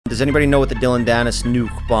Does anybody know what the Dillon Danis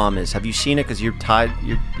nuke bomb is? Have you seen it? Because you're tied.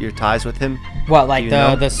 Your ties with him. What, like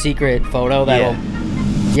the secret photo that?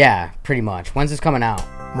 Yeah, pretty much. When's this coming out?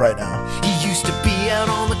 Right now. He used to be out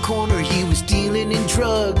on the corner, he was dealing in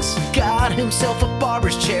drugs. Got himself a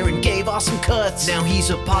barber's chair and gave awesome cuts. Now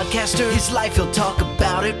he's a podcaster, his life, he'll talk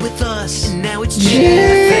about it with us. And now it's Jeff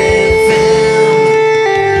FM.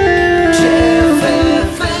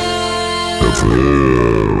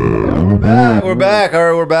 We're back. All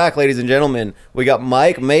right, we're back, ladies and gentlemen. We got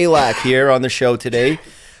Mike Malak here on the show today.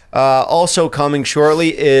 Also coming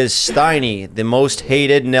shortly is Steiny, the most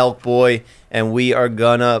hated Nelk boy, and we are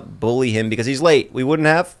gonna bully him because he's late. We wouldn't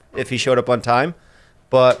have if he showed up on time.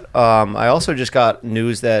 But I also just got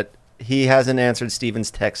news that he hasn't answered Steven's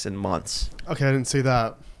texts in months. Okay, I didn't say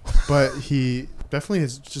that, but he definitely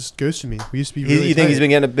has just ghosted me. We used to be really You think he's been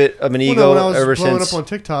getting a bit of an ego when I was ever blowing since? up on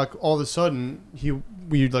TikTok, all of a sudden he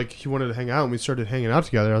wanted to hang out, and we started hanging out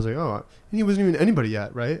together. I was like, oh, and he wasn't even anybody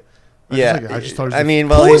yet, right? I just thought it was I mean,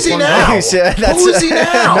 well, who is he now? Who is he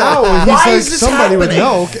now? Now Why he's is like this somebody with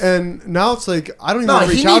happening? milk, and now it's like I don't even want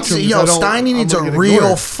to reach out to him. Steiny needs a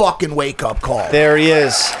real fucking wake up call. There he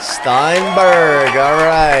is, Steinberg. All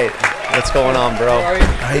right, what's going on, bro?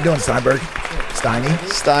 How you doing, Steinberg?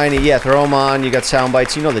 Steiny, yeah, throw him on. You got sound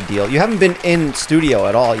bites. You know the deal. You haven't been in studio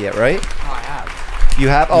at all yet, right? Oh, I have. You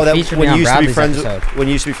have? Oh, that featured when me you on used to be Bradley's friends. episode. When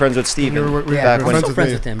you used to be friends with Steven. Yeah, back we're when- still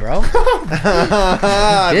friends with him, bro.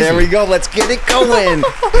 There we go. Let's get it going.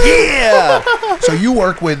 Yeah. So you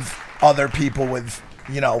work with other people with,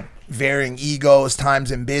 varying egos,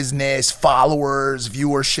 times in business, followers,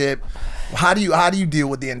 viewership. How do you deal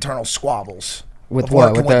with the internal squabbles? With of what?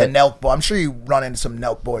 working With with the the Nelk boy. I'm sure you run into some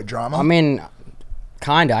Nelk boy drama. I mean,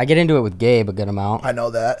 kinda. I get into it with Gabe a good amount. I know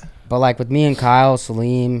that. But like with me and Kyle,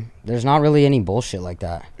 Salim, there's not really any bullshit like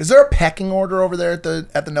that. Is there a pecking order over there at the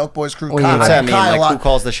Nelk Boys crew? What do you mean? What's that mean? Like who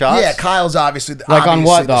calls the shots? Yeah, Kyle's obviously. Like on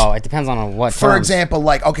what the- though? It depends on what. For terms. example,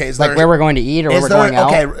 like is like there where we're going to eat or where is we're there going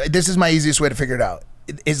out. okay? This is my easiest way to figure it out.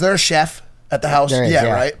 Is there a chef at the house? There is,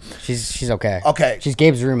 yeah, right. She's okay. Okay. She's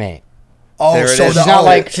Gabe's roommate. Oh, There it so is. She's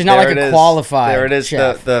not like a qualified. There it is.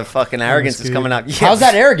 chef. The fucking arrogance is coming out. How's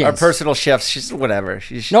that arrogance? Our personal chefs. She's whatever.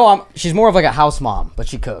 She's No, she's more of like a house mom, but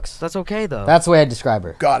she cooks. That's okay though. That's the way I describe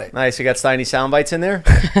her. Got it. nice. You got Steiny sound bites in there.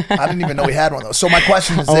 I didn't even know we had one of those. So my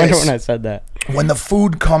question is I wonder this: when I said that. when the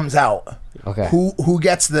food comes out, Okay. who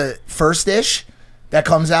gets the first dish that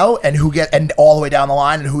comes out, and and all the way down the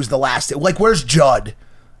line, and who's the last? Like, where's Judd?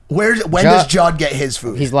 When does Judd get his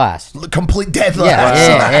food? He's last. Complete dead Yeah, last.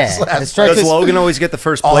 yeah. Last. It strikes Does us- Logan always get the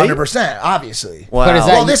first plate? 100%, obviously. Wow. But is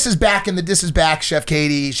that- Well, this is back Chef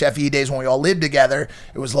Katie, Chef E days when we all lived together.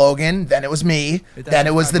 It was Logan, then it was me, then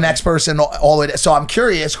it was the next person all the way. So I'm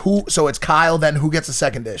curious so it's Kyle, then who gets the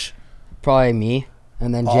second dish? Probably me,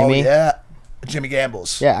 and then Oh Jimmy. yeah, Jimmy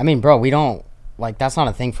Gambles. Yeah, I mean, bro, we don't like that's not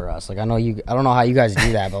a thing for us. Like I don't know how you guys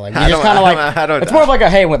do that, but like we I just don't- kind of I like don't- it's more of like a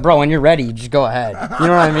hey, bro, when you're ready, you just go ahead. You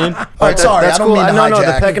know what I mean? All right, sorry, That's I don't cool. mean to No, the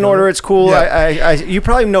hijack. pecking order, it's cool. Yeah. You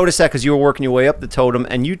probably noticed that because you were working your way up the totem,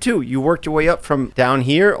 and you too. You worked your way up from down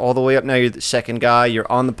here all the way up. Now you're the second guy.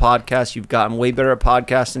 You're on the podcast. You've gotten way better at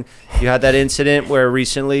podcasting. You had that incident where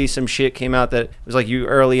recently some shit came out that was like you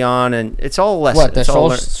early on, and it's all a lesson. What, the It's all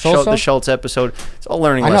Schultz the Schultz episode. It's all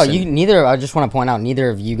learning. I know lesson. you neither. I just want to point out neither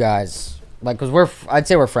of you guys like because I'd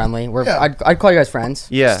say we're friendly. Yeah. I'd call you guys friends.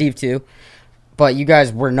 Yeah. Steve too. But you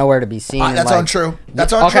guys were nowhere to be seen. That's like, untrue.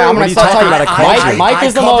 That's untrue. Okay, I'm What gonna are you tell talking you. about, a coach? Mike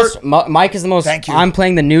is the most. Mike is the most. Thank you. I'm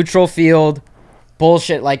playing the neutral field.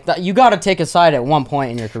 Bullshit like that. You got to take a side at one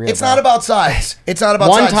point in your career. It's bro. not about size. It's not about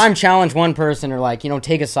one size. time challenge one person or like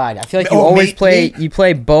take a side. I feel like you Oh, always me? you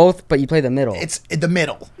play both, but you play the middle. It's in the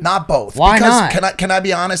middle, not both. Why because not? Can I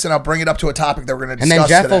be honest, and I'll bring it up to a topic that we're going to and discuss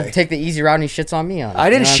then Jeff today. will take the easy route and he shits on me on it.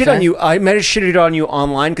 I didn't know what shit I'm on saying? you. I might have shitted on you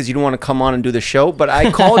online because you didn't want to come on and do the show. But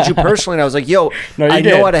I called you personally and I was like, "Yo, No, you I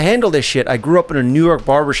did. know how to handle this shit." I grew up in a New York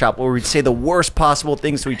barbershop where we'd say the worst possible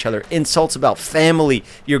things to each other, insults about family,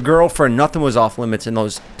 your girlfriend. Nothing was off limits in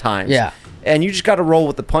those times. Yeah. And you just got to roll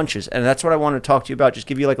with the punches, and that's what I want to talk to you about. Just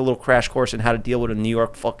give you like a little crash course in how to deal with a New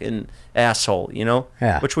York fucking asshole, you know?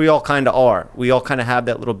 Yeah. Which we all kind of are. We all kind of have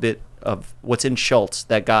that little bit of what's in Schultz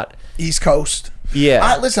that got. East Coast.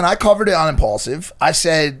 Yeah. Listen, I covered it on Impulsive. I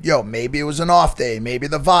said, yo, maybe it was an off day. Maybe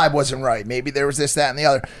the vibe wasn't right. Maybe there was this, that, and the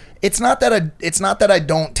other. It's not that I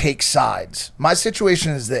don't take sides. My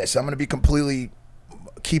situation is this. I'm going to be completely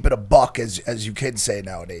keep it a buck, as you kids say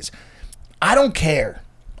nowadays. I don't care.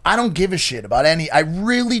 I don't give a shit about any. I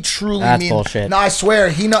really, truly That's mean. bullshit. No, I swear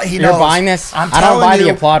he knows. You're buying this? I'm I don't telling buy the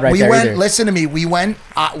you, applaud right we there went. either. Listen to me. We went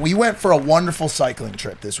for a wonderful cycling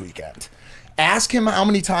trip this weekend, Ask him how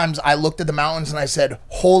many times I looked at the mountains and I said,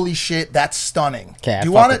 "Holy shit, that's stunning." Okay, do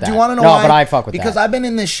you want to know no, why? but I fuck with because that. I've been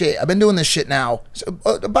in this shit. I've been doing this shit now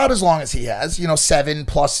about as long as he has. 7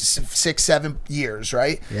 plus 6, 7 years,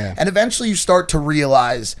 right? Yeah. And eventually you start to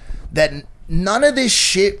realize that none of this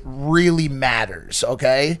shit really matters.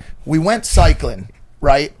 Okay, we went cycling,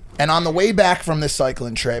 right? And on the way back from this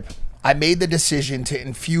cycling trip, I made the decision to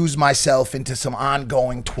infuse myself into some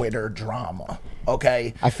ongoing Twitter drama.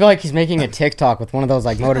 Okay. I feel like he's making a TikTok with one of those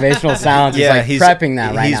like motivational sounds. Yeah, he's prepping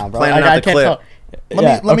that right he's now, bro. planning out the clip.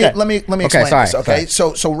 Let me explain this, okay?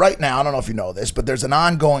 Sorry. So right now, I don't know if you know this, but there's an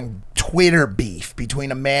ongoing Twitter beef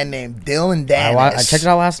between a man named Dillon Danis. I checked it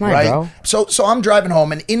out last night, bro. So I'm driving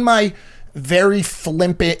home, and in my very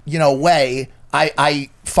flippant, way, I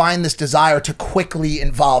find this desire to quickly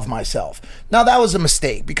involve myself. Now that was a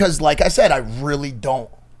mistake because, like I said, I really don't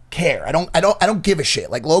care. I don't give a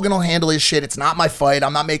shit. Like, Logan will handle his shit. It's not my fight.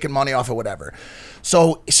 I'm not making money off of whatever.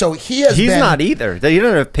 So he's not either. He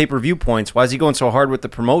doesn't have pay-per-view points. Why is he going so hard with the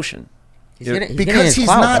promotion? Because he's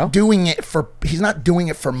not doing it for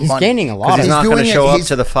money. He's gaining a lot. He's not going to show up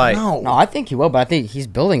to the fight. No, I think he will, but I think he's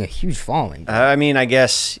building a huge following. I mean, I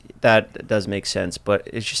guess that does make sense, but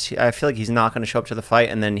it's just I feel like he's not going to show up to the fight,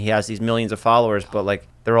 and then he has these millions of followers, but like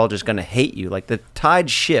they're all just going to hate you. Like the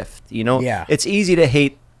tide shift, Yeah. It's easy to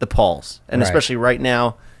hate the Pauls, and especially right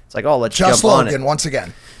now, it's like, oh, let's just jump Logan on it. once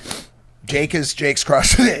again. Jake's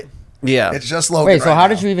crushing it. Yeah, it's just Logan. Wait, so right how now.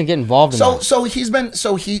 did you even get involved in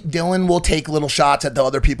that? Dillon will take little shots at the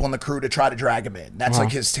other people in the crew to try to drag him in. That's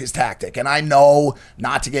like his tactic. And I know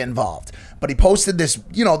not to get involved. But he posted this,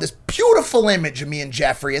 this beautiful image of me and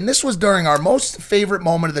Jeffrey. And this was during our most favorite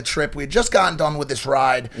moment of the trip. We had just gotten done with this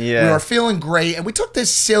ride. Yeah. We were feeling great. And we took this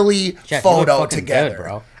silly Jeff, you look photo fucking together. good,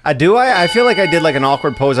 bro. I feel like I did like an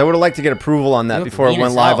awkward pose. I would have liked to get approval on that look before it mean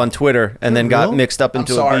went as live hell. on Twitter and then got mixed up I'm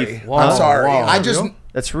into a sorry. beef. I'm sorry. Whoa. I just...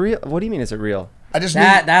 That's real. What do you mean? Is it real? I just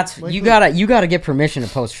That's you gotta get permission to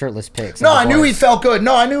post shirtless pics. No, I knew he felt good.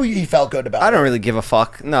 No, I knew he felt good about it. I don't really give a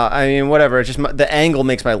fuck. No, I mean, whatever. It's just the angle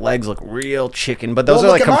makes my legs look real chicken. But those are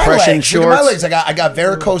like compression shorts. Look at my legs. I got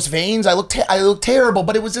varicose veins. I look terrible.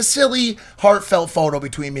 But it was a silly, heartfelt photo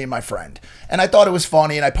between me and my friend, and I thought it was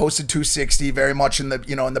funny. And I posted 260, very much in the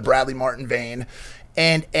in the Bradley Martin vein,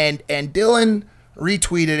 and Dillon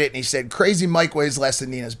retweeted it and he said, "Crazy Mike weighs less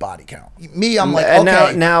than Nina's body count." Me, I'm like, and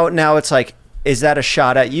okay. Now it's like, is that a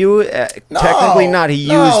shot at you? Technically not. He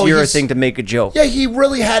used your thing to make a joke. Yeah, he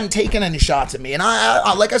really hadn't taken any shots at me, and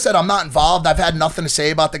I like I said, I'm not involved. I've had nothing to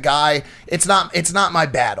say about the guy. It's not my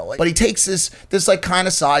battle. But he takes this like kind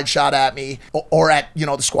of side shot at me or at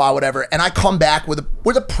the squad, whatever, and I come back with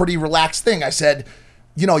a pretty relaxed thing. I said,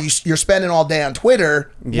 you're spending all day on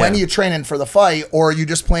Twitter. Yeah. When are you training for the fight, or are you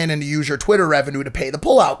just planning to use your Twitter revenue to pay the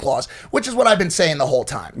pullout clause, which is what I've been saying the whole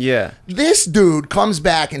time. Yeah. This dude comes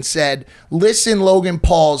back and said, "Listen, Logan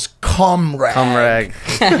Paul's cum rag.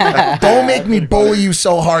 Don't make me bully you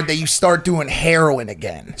so hard that you start doing heroin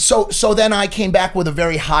again." So then I came back with a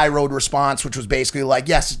very high road response, which was basically like,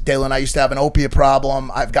 "Yes, Dillon, I used to have an opiate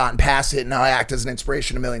problem. I've gotten past it, and now I act as an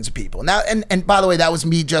inspiration to millions of people." And by the way, that was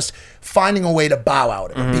me just finding a way to bow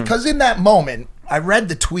out of it. Because in that moment, I read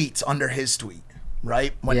the tweets under his tweet,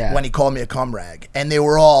 right? When he called me a cum rag. And they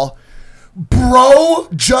were all, "Bro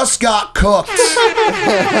just got cooked. What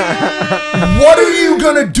are you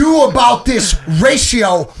going to do about this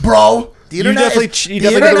ratio, bro?" The internet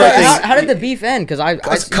How did the beef end? Because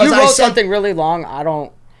you wrote something really long.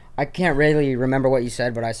 I can't really remember what you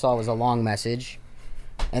said, but I saw it was a long message.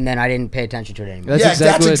 And then I didn't pay attention to it anymore.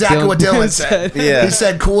 That's exactly what Dillon said. Yeah. He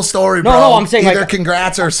said, "Cool story, bro. No, I'm saying either like,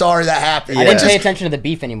 congrats or sorry that happened." I didn't pay attention to the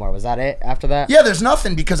beef anymore. Was that it after that? Yeah, there's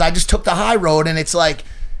nothing because I just took the high road, and it's like,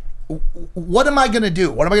 what am I going to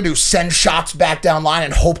do? What am I going to do? Send shots back down line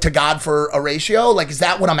and hope to God for a ratio? Like, is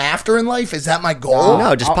that what I'm after in life? Is that my goal?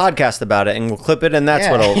 No, just podcast about it and we'll clip it and that's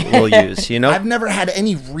what we'll use, I've never had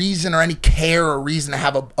any reason or any care or reason to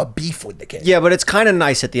have a beef with the kid. Yeah, but it's kind of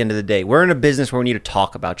nice at the end of the day. We're in a business where we need to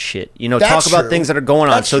talk about shit. That's talk about true. things that are going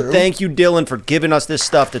on. That's So true. thank you, Dillon, for giving us this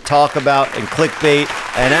stuff to talk about and clickbait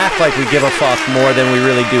and act like we give a fuck more than we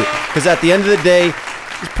really do. Because at the end of the day,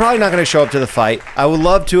 he's probably not going to show up to the fight. I would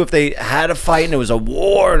love to if they had a fight and it was a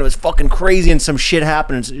war and it was fucking crazy and some shit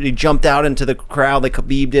happened and he jumped out into the crowd like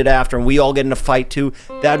Khabib did after and we all get in a fight too.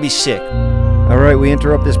 That'd be sick. All right, we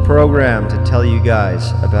interrupt this program to tell you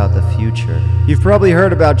guys about the future. You've probably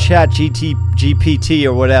heard about GPT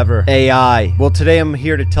or whatever, AI. Well, today I'm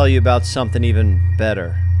here to tell you about something even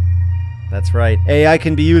better. That's right. AI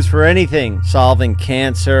can be used for anything, solving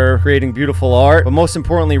cancer, creating beautiful art, but most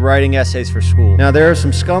importantly, writing essays for school. Now, there are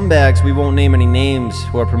some scumbags, we won't name any names,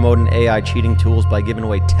 who are promoting AI cheating tools by giving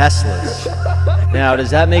away Teslas. Now, does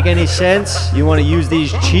that make any sense? You want to use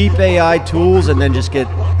these cheap AI tools and then just get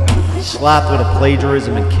slapped with a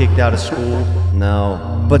plagiarism and kicked out of school?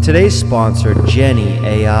 No. But today's sponsor, Jenny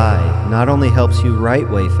AI, not only helps you write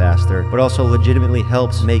way faster, but also legitimately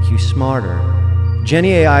helps make you smarter.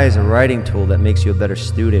 Jenny AI is a writing tool that makes you a better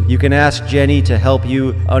student. You can ask Jenny to help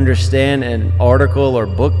you understand an article or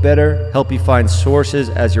book better, help you find sources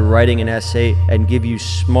as you're writing an essay, and give you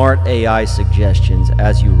smart AI suggestions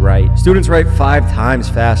as you write. Students write 5 times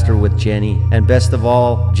faster with Jenny, and best of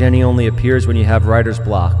all, Jenny only appears when you have writer's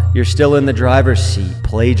block. You're still in the driver's seat,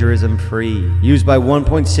 plagiarism free. Used by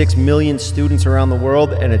 1.6 million students around the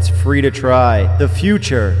world, and it's free to try. The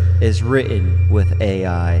future is written with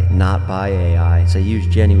AI, not by AI. So use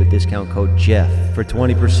Jenny with discount code Jeff for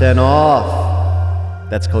 20% off.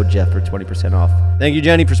 That's code Jeff for 20% off. Thank you,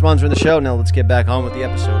 Jenny, for sponsoring the show. Now let's get back on with the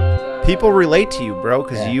episode. People relate to you, bro,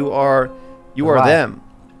 because you are them.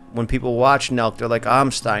 When people watch Nelk, they're like, I'm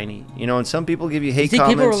Steiny. You know, and some people give you hate comments. You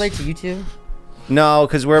think people relate to you too? No,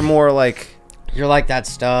 because we're more like... You're like that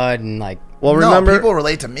stud and like... Well, remember, people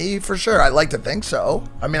relate to me for sure. I like to think so.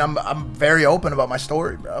 I mean, I'm very open about my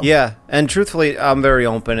story, bro. Yeah, and truthfully, I'm very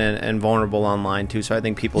open and vulnerable online too. So I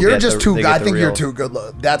think people I think you're too good.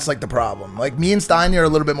 That's like the problem. Like me and Steiny are a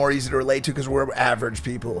little bit more easy to relate to because we're average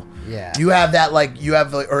people. Yeah. You have that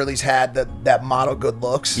or at least had that model good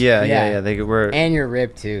looks. Yeah. They were. And you're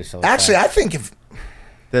ripped too. So actually, I think if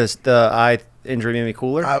the eye injury made me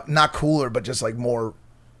cooler. Not cooler, but just like more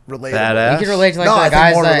relatable. Badass. You can relate to like I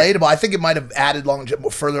guys think more relatable. I think it might have added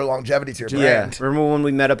further longevity to your brand. Yeah. Remember when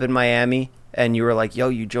we met up in Miami and you were like, "Yo,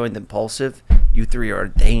 you joined Impulsive? You 3 are a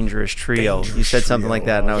dangerous trio." You said something like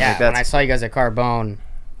that, and I was like, "That's." When I saw you guys at Carbone,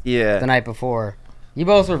 the night before, you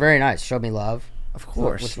both were very nice. Showed me love, of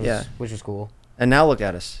course, which was cool. And now look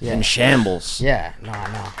at us in shambles. Yeah, no,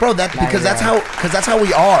 bro. That's how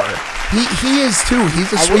we are. He is too.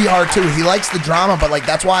 He's a sweetheart too. He likes the drama, but like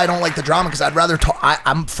that's why I don't like the drama because I'd rather talk.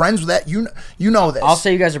 I'm friends with that. You know this. I'll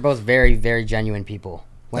say you guys are both very, very genuine people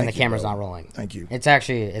when the camera's not rolling. Thank you. It's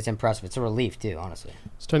impressive. It's a relief too, honestly.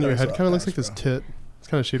 It's turning your head kind of looks like this tit. It's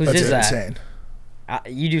kind of shaped. Who's That's that?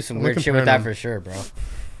 insane. You do some weird shit with that for sure, bro.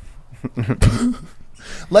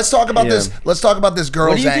 Let's talk about this. Let's talk about this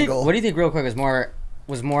girl's angle. What do you think, real quick,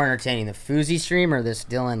 was more entertaining, the Fousey stream or this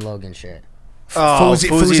Dillon Logan shit?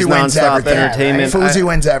 Fousey wins everything. Entertainment. Fousey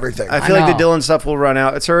wins everything. I feel like the Dillon stuff will run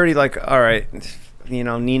out. It's already like, all right, you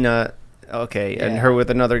know, Nina, okay, and her with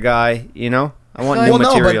another guy. You know, I want new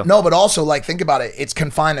material. But also like think about it. It's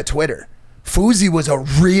confined to Twitter. Fousey was a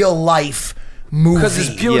real life movie. Because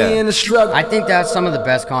it's beauty in the struggle. I think that's some of the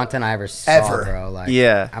best content I ever saw, bro. Like,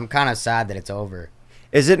 I'm kind of sad that it's over.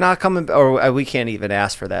 Is it not coming? Or we can't even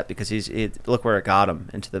ask for that because look where it got him,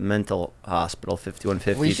 into the mental hospital,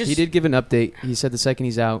 5150. He did give an update. He said the second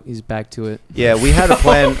he's out, he's back to it. Yeah, we had a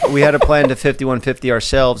plan. We had a plan to 5150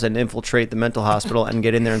 ourselves and infiltrate the mental hospital and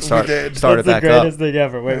get in there and start it back up. That's the greatest thing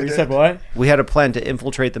ever. Wait, we said what? We had a plan to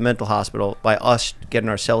infiltrate the mental hospital by us getting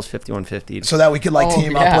ourselves 5150. So that we could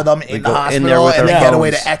team up with them in the hospital and then get a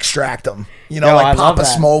way to extract them. You know,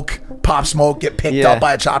 pop smoke, get picked up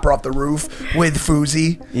by a chopper off the roof with Fousey.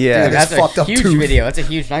 Yeah, dude, that's a huge video. That's a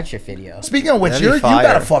huge night shift video. Speaking of which, you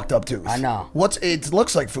got a fucked up tooth. I know. It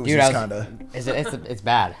looks like Fousey's kind of. It's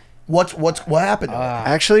bad. What happened?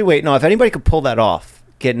 Actually, wait, no. If anybody could pull that off,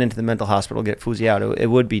 getting into the mental hospital, get Fousey out, it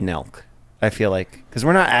would be Nelk. I feel like because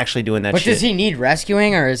we're not actually doing that. But shit. Does he need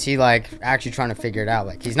rescuing, or is he actually trying to figure it out?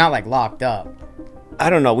 Like he's not locked up. I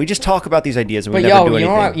don't know. We just talk about these ideas and we never do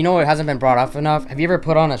anything. You know what hasn't been brought up enough? Have you ever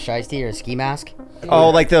put on a shiesty or a ski mask? Oh,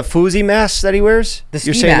 like the Fousey mask that he wears?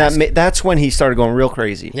 You're saying mask. That's when he started going real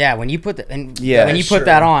crazy. Yeah, when you put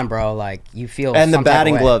that on, bro, like you feel. And the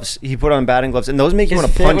batting gloves. He put on batting gloves, and those make you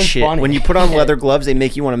want to punch shit. Funny. When you put on leather gloves, they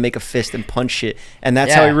make you want to make a fist and punch shit. And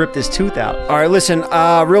that's how he ripped his tooth out. All right, listen.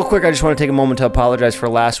 Real quick, I just want to take a moment to apologize for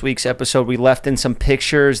last week's episode. We left in some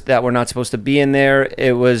pictures that were not supposed to be in there.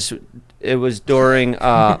 It was during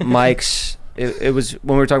Mike's. It was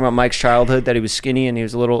when we were talking about Mike's childhood that he was skinny and he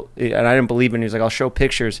was a little, and I didn't believe him. He was like, "I'll show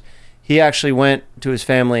pictures." He actually went to his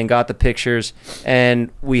family and got the pictures,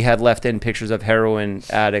 and we had left in pictures of heroin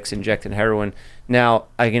addicts injecting heroin. Now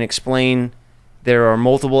I can explain. There are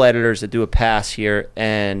multiple editors that do a pass here,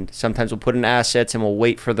 and sometimes we'll put in assets and we'll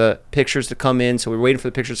wait for the pictures to come in. So we're waiting for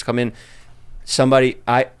the pictures to come in.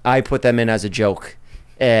 I put them in as a joke.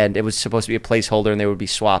 And it was supposed to be a placeholder, and they would be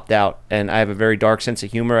swapped out. And I have a very dark sense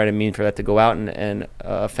of humor. I didn't mean for that to go out and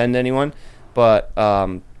offend anyone. But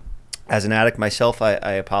as an addict myself, I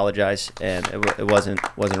apologize, and it wasn't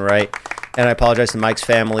right. And I apologize to Mike's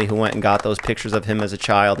family who went and got those pictures of him as a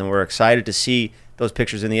child, and were excited to see those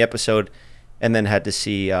pictures in the episode, and then had to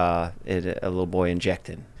see a little boy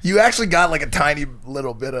injected. You actually got like a tiny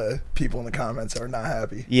little bit of people in the comments that are not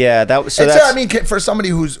happy. Yeah, that's. I mean, for somebody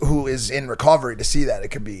who is in recovery to see that, it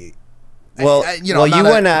could be. Well,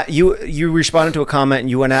 you responded to a comment and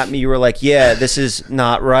you went at me. You were like, "Yeah, this is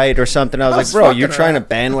not right" or something. I was like, "Bro, you're trying to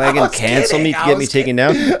bandwagon cancel me to get me taken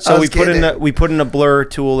down." So we put in a blur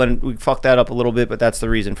tool and we fucked that up a little bit, but that's the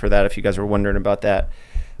reason for that. If you guys were wondering about that.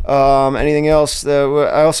 Anything else?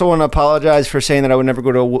 I also want to apologize for saying that I would never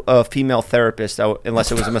go to a female therapist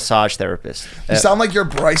unless it was a massage therapist. You sound like you're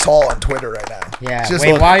Bryce Hall on Twitter right now. Yeah.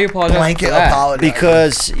 Wait, why are you apologizing blanket for that? apology?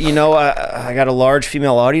 Because, I got a large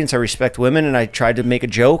female audience. I respect women, and I tried to make a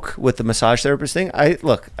joke with the massage therapist thing. I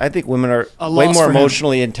think women are way more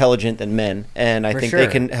emotionally intelligent than men, and I think they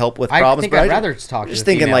can help with problems. I'd rather talk to just a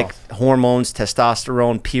thinking female. like hormones,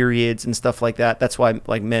 testosterone, periods, and stuff like that. That's why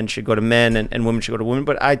like men should go to men and women should go to women.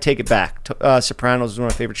 But I take it back. Sopranos is one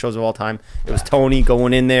of my favorite shows of all time. It was Tony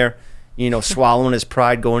going in there, swallowing his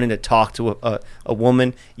pride, going in to talk to a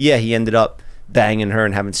woman. Yeah, he ended up banging her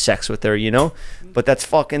and having sex with her, But that's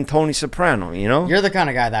fucking Tony Soprano, You're the kind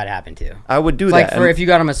of guy that happened to. I would do like that. If you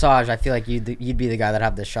got a massage, I feel like you'd be the guy that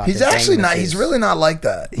have the shot. He's actually not. He's really not like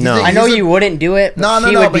that. No. I know you wouldn't do it. But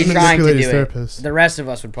he would be trying to do therapist. it. The rest of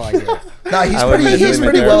us would probably do it. No, he's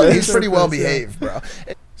pretty well behaved, bro.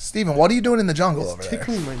 Steven, what are you doing in the jungle over there?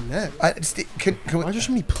 Tickling my neck. Why are there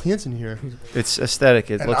so many plants in here? It's aesthetic.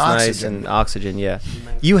 It looks oxygen. nice and oxygen. Yeah.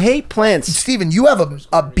 You hate plants. Steven, you have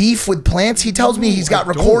a beef with plants? He tells me he's got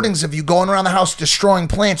recordings of you going around the house destroying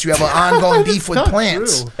plants. You have an ongoing beef with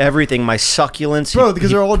plants. True. Everything. My succulents. Bro, because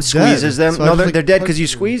they're all squeezes dead. them. So No, they're dead because you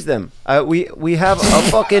squeeze them. We have a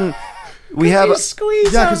fucking. We have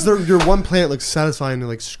because your one plant looks satisfying to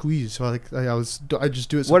like squeeze. So I just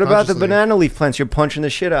do it. What about the banana leaf plants you're punching the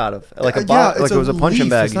shit out of? Like it was a punching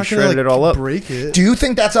bag. You shredded it all up. Break it. Do you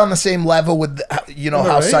think that's on the same level with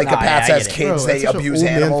how psychopaths as kids they abuse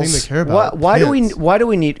animals? Why do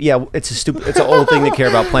we need? Yeah, it's an old thing to care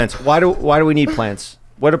about plants. Why do we need plants?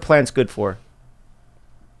 What are plants good for?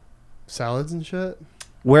 Salads and shit.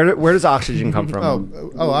 Where does oxygen come from?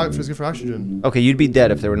 It's good for oxygen. Okay, you'd be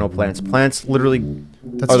dead if there were no plants. Plants literally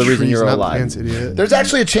are the reason you're alive. Plants, idiot. There's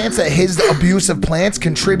actually a chance that his abuse of plants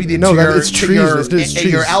contributed to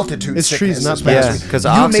your altitude it's sickness. Trees, not plants. Yeah, because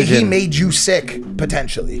oxygen. He made you sick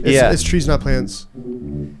potentially. It's trees, not plants.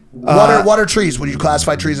 What are trees? Would you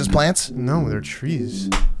classify trees as plants? No, they're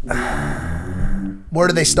trees. Where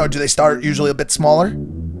do they start? Do they start usually a bit smaller?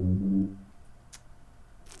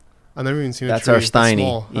 I've never even seen a that's tree. Our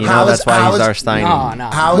Steiny. That's why he's our Steiny.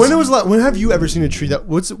 No. When have you ever seen a tree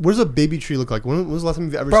what does a baby tree look like? When was the last time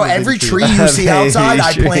you've ever seen a baby every tree you see outside,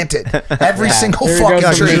 I planted. Every single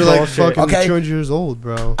fucking tree. You're like fucking 200 years old,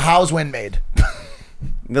 bro. How's wind made?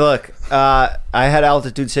 Look, I had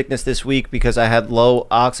altitude sickness this week because I had low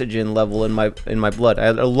oxygen level in my blood. I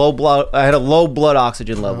had a low blood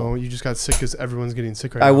oxygen level. Oh, you just got sick because everyone's getting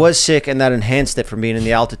sick right now. I was sick, and that enhanced it from being in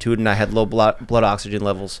the altitude, and I had low blood oxygen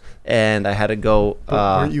levels, and I had to go.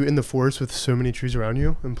 Weren't you in the forest with so many trees around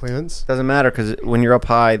you and plants? Doesn't matter because when you're up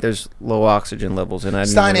high, there's low oxygen levels, and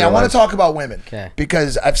Steiny, I want to talk about women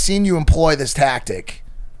because I've seen you employ this tactic.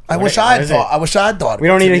 I wish I had thought. We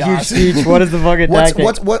don't need a huge speech. What is the fucking tactic?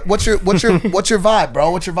 What's your vibe,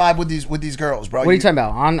 bro? What's your vibe with these girls, bro? What are you talking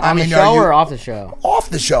about? On the show or off the show? Off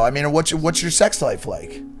the show. I mean, what's your sex life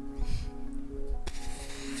like?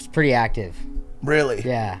 It's pretty active. Really?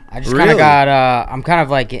 Yeah. I just kind of got. I'm kind of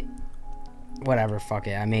like, whatever. Fuck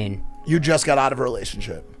it. I mean, you just got out of a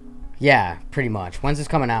relationship. Yeah, pretty much. When's this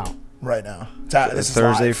coming out? Right now. This is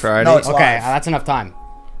Thursday, live. Friday. No, it's okay. live. That's enough time.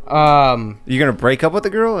 You're gonna break up with the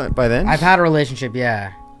girl by then? I've had a relationship,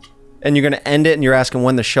 yeah. And you're gonna end it, and you're asking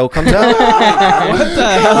when the show comes out? What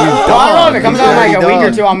the hell? I don't know if it comes out in like a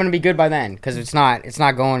week or two. I'm gonna be good by then because it's not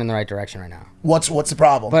going in the right direction right now. What's the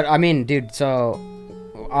problem? But I mean, dude. So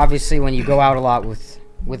obviously, when you go out a lot with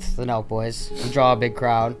the Nelk boys, you draw a big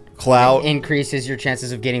crowd. Clout increases your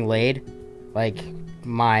chances of getting laid. Like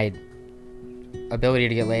my ability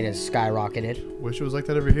to get laid has skyrocketed. Wish it was like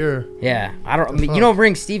that over here. Yeah, you don't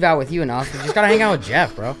bring Steve out with you enough. You just gotta hang out with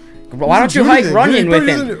Jeff, bro. Why don't you hike running with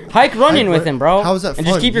him? Hike running with him, bro. How is that fun? And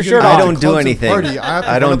just keep your shirt I off. don't do anything.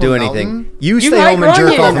 I don't do anything. You stay home and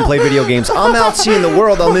jerk off and play video games. I'm out seeing the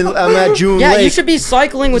world. I'm at June Lake. Yeah, you should be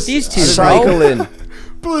cycling with these two, Cycling.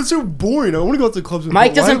 Bro, that's so boring. I want to go out to clubs with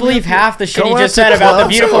Mike doesn't believe half the shit he Go just out to said about the clubs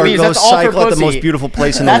beautiful or views. go That's all for cycle at pussy. the most beautiful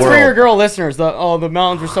place in the That's world. for your girl listeners. The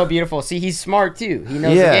mountains were so beautiful. See, he's smart too. He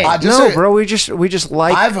knows the game. No, bro, we just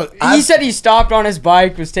like. He said he stopped on his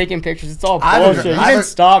bike, was taking pictures. It's all bullshit. You didn't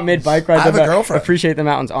stop mid bike ride. I have a girlfriend. Appreciate the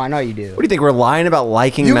mountains. Oh, I know you do. What do you think? We're lying about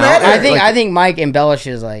liking You met mountains? her. I think Mike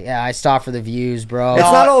embellishes like, yeah, I stopped for the views, bro. It's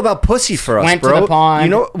not all about pussy for us, Went bro. to the pond. You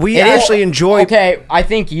know, we It is- actually enjoy. Okay, I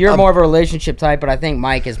think you're more of a relationship type, but I think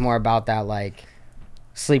Mike is more about that like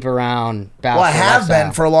sleep around. Well, I have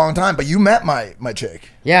been for a long time, but you met my chick.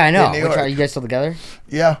 Yeah, I know. in New York. Are you guys still together?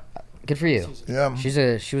 Yeah. Good for you. Yeah. She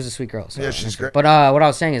was a sweet girl. So. Yeah, she's great. But what I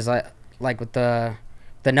was saying is like with the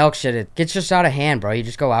Nelk shit, it gets just out of hand, bro. You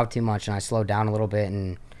just go out too much, and I slowed down a little bit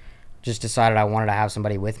and just decided I wanted to have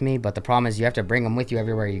somebody with me. But the problem is you have to bring them with you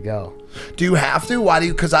everywhere you go. Do you have to? Why do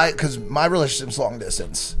you? Because my relationship's long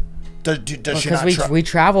distance. Does she not? Because we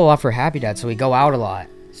travel a lot for Happy Dad, so we go out a lot.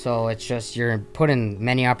 So it's just you're put in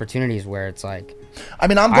many opportunities where it's like, I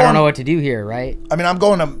mean, I don't know what to do here, right? I mean, I'm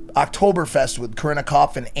going to Oktoberfest with Corinna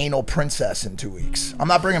Kopf and Anal Princess in 2 weeks. I'm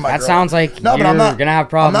not bringing my That girl. sounds like No, but you're I'm not. gonna have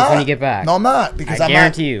problems when you get back. No, I'm not. Because I I'm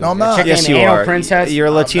guarantee not, you. No, I'm The not. chick Yes, named you Anal are. Princess. Your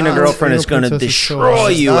Latina not. girlfriend is Anal going to Princess is destroy so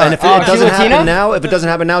you, not. and if it Oh, she's doesn't happen Latina? now, if it doesn't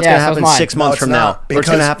happen now, it's Yeah, going to so happen is mine. 6 No, months it's from not, now, or it's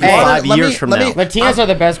going to happen because- 5 Let me- years from let now. me- Latinas are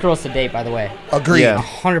the best girls to date, by the way. Agreed. Yeah.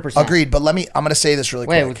 100%. Agreed. But I'm going to say this really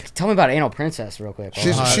quick. Wait, tell me about Anal Princess real quick.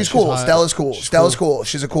 She's hot. she's She's cool. hot. Stella's cool. She's Stella's cool.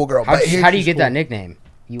 She's a cool girl. how But here- do you get she's that cool. nickname?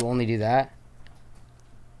 You only do that?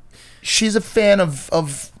 She's a fan of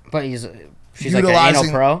But she's like an anal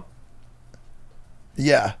Utilizing- pro?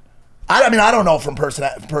 yeah. I mean, I don't know from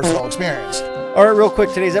personal experience. All right, real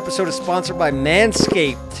quick, today's episode is sponsored by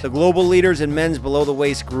Manscaped, the global leaders in men's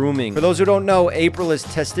below-the-waist grooming. For those who don't know, April is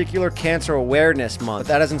Testicular Cancer Awareness Month,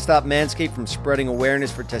 but that doesn't stop Manscaped from spreading awareness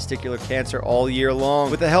for testicular cancer all year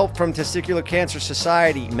long. With the help from Testicular Cancer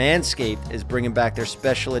Society, Manscaped is bringing back their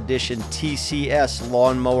special edition TCS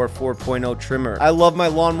Lawnmower 4.0 trimmer. I love my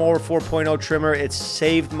Lawnmower 4.0 trimmer. It's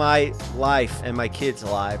saved my life and my kids'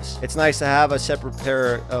 lives. It's nice to have a separate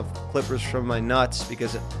pair of clippers from my nuts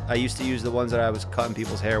because I used to use the ones that I was cutting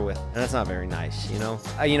people's hair with, and that's not very nice, you know.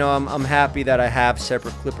 I'm happy that I have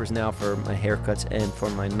separate clippers now for my haircuts and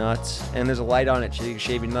for my nuts, and there's a light on it so you can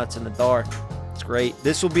shave your nuts in the dark. It's great.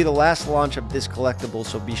 This will be the last launch of this collectible,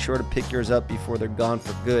 so be sure to pick yours up before they're gone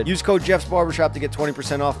for good. Use code Jeff's Barbershop to get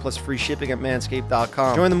 20% off plus free shipping at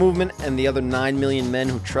manscaped.com. Join the movement and the other 9 million men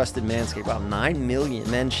who trusted Manscaped. Wow, 9 million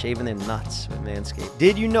men shaving their nuts with Manscaped.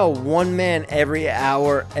 Did you know 1 man every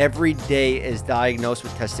hour, every day is diagnosed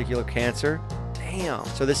with testicular cancer? Damn.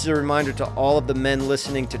 So this is a reminder to all of the men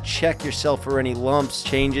listening to check yourself for any lumps,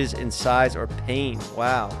 changes in size, or pain.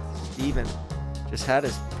 Wow. Steven just had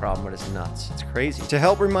his problem with his nuts. It's crazy. To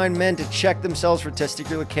help remind men to check themselves for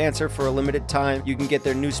testicular cancer for a limited time, you can get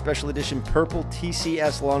their new special edition purple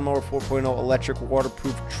TCS Lawnmower 4.0 electric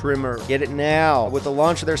waterproof trimmer. Get it now. With the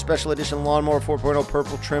launch of their special edition Lawnmower 4.0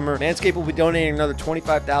 purple trimmer, Manscaped will be donating another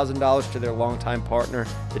 $25,000 to their longtime partner,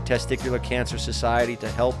 the Testicular Cancer Society, to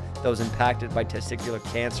help those impacted by testicular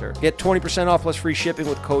cancer. Get 20% off plus free shipping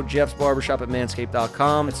with code Jeff's Barbershop at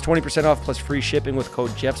manscaped.com. It's 20% off plus free shipping with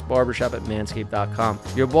code Jeff's Barbershop at manscaped.com.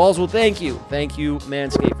 Your balls will thank you. Thank you,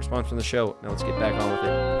 Manscaped, for sponsoring the show. Now let's get back on with it.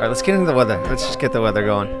 All right, let's get into the weather. Let's just get the weather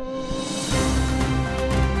going.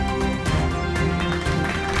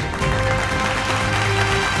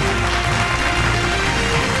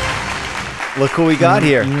 Look who we got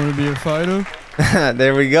here. You want to be a fighter?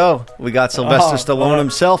 There we go. We got Sylvester Stallone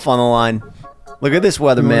himself on the line. Look at this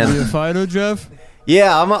weather, You want to man. be a fighter, Jeff?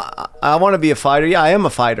 Yeah, I want to be a fighter. Yeah, I am a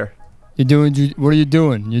fighter. You doing? What are you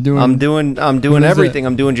doing? You're doing. I'm doing What is everything. it?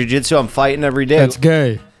 I'm doing jiu-jitsu. I'm fighting every day. That's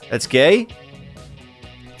gay. That's gay?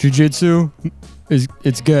 Jiu-jitsu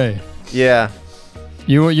it's gay. Yeah.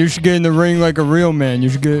 You should get in the ring like a real man. You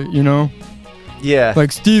should get, Yeah.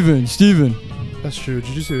 like Steven. That's true.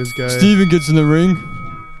 Jiu-Jitsu is gay. Steven gets in the ring.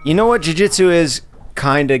 You know what? Jiu-jitsu is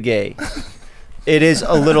kind of gay. It is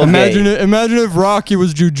a little Imagine gay. Imagine if Rocky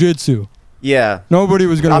was jiu-jitsu. Yeah. Nobody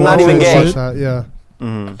was gonna I'm watch not even that gay. shit. That, yeah.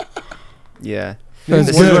 Yeah. That's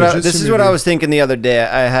This gay. is, Jiu-jitsu this is what maybe. I was thinking the other day.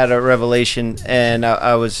 I had a revelation, and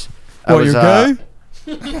I was. What, you're gay?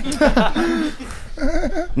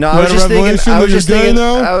 No, You I was had a just thinking. revelation I that was you're just gay thinking.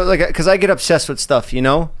 now? I was like, because I get obsessed with stuff,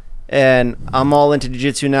 and I'm all into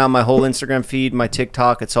jiu-jitsu now. My whole Instagram feed, my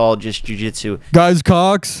TikTok, it's all just jiu-jitsu. Guys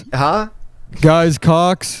cocks. Huh? Guys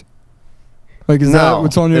cocks. Like, is that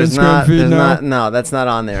what's on your there's Instagram not, feed there's now? not- no, that's not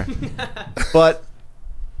on there. But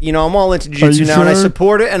I'm all into jiu-jitsu you now, and I sure?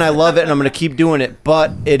 support it, and I love it, and I'm gonna keep doing it.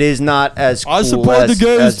 But it is not as cool I support as, the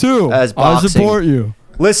gays as, too. as I boxing. support you.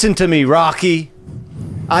 Listen to me, Rocky.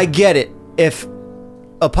 I get it. If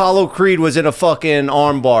Apollo Creed was in a fucking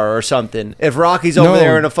armbar or something. If Rocky's over No.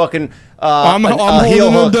 there in a fucking I'm heel holding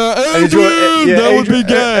him hook, down. and he's doing- Adrian, that would be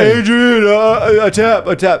gay. Adrian,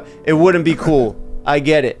 a tap. It wouldn't be cool. I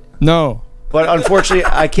get it. No. But unfortunately,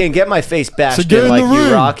 I can't get my face bashed get in in like the you,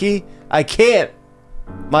 ring. Rocky. I can't.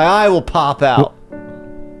 My eye will pop out.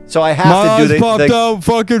 So I have My to do eyes popped the out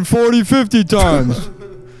fucking 40, 50 times.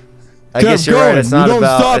 I guess Kept you're right. going. It's not you don't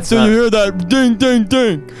about. stop It's till not, you hear that ding, ding,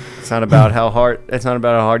 ding. it's not about how hard. It's not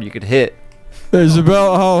about how hard you could hit. It's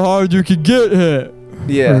about how hard you can get hit.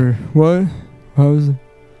 Yeah. Or what? How was it?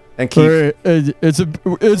 And keep. Or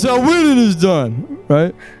it's how winning is done,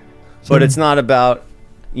 right? But it's not about.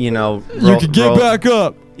 You know. You can get back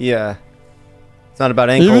up, Yeah. It's not about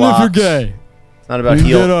ankle even locks. if you're gay. It's not about You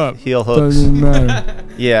get up. heel hooks. Doesn't matter.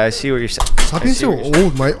 Yeah, I see what you're saying. Stop being so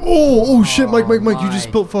old, Mike. Oh shit, Mike. You just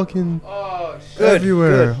spilled fucking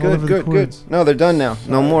everywhere. all over the cords. No, they're done now.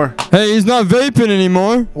 No more. Hey, he's not vaping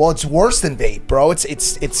anymore. Well, it's worse than vape, bro.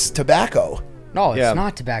 It's tobacco. No, it's Yeah.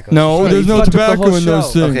 not tobacco. No, Shit. there's no fucked up the tobacco whole in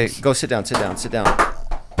those show. things. Okay, go sit down.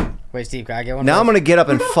 Wait, Steve, can I get one? Now I'm first? gonna get up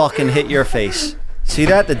and fucking hit your face. See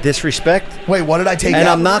that? The disrespect? Wait, what did I take And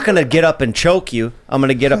out? I'm not gonna get up and choke you. I'm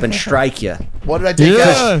gonna get up and strike you. What did I take out?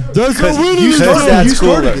 Yeah, that's how winning you is started- done. that's You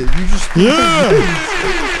started cooler. it. You just. Yeah.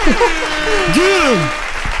 Get him.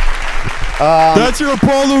 That's your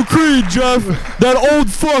Apollo Creed, Jeff. That old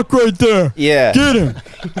fuck right there. Yeah. Get him.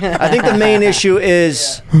 I think the main issue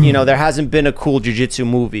is, there hasn't been a cool jiu-jitsu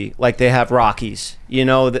movie like they have Rockies.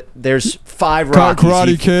 There's 5 Rockies. Karate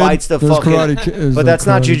He Kid. fights the There's fucking. Karate Kid. There's But like that's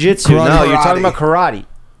not karate- jiu-jitsu. karate- No, you're talking Karate. about karate.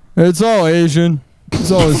 It's all Asian.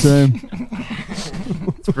 It's all the same.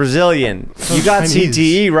 It's Brazilian. You got Chinese.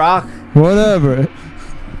 CTE, Rock. Whatever.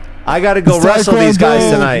 I gotta go It's wrestle these guys Taekwondo.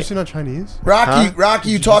 You tonight. see not Chinese? Rocky,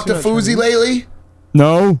 you talked to see that Fousey Chinese? lately?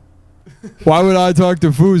 No. Why would I talk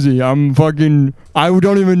to Fuzi? I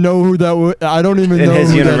don't even know who that was. I don't even In know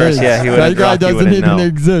his who universe, that is. yeah, he that wouldn't- guy Rocky doesn't wouldn't even know.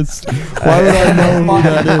 exist. Why would I know who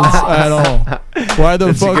that is at all? Why the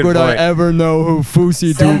That's a fuck good would I point. ever know who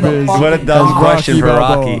Fusi Tube is? What a dumb as question for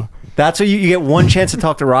Balboa? Rocky. That's what you get one chance to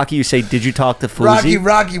talk to Rocky. You say, "Did you talk to Fuzi?"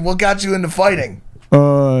 Rocky, what got you into fighting?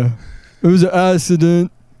 It was an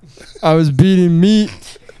accident. I was beating meat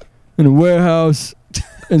in a warehouse,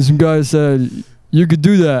 and some guy said, "You could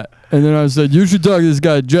do that." And then I said, "You should talk to this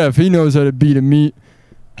guy Jeff. He knows how to beat a meat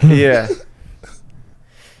Yeah.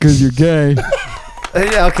 because you're gay."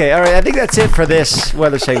 Yeah, okay, all right. I think that's it for this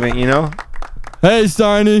weather segment. Hey,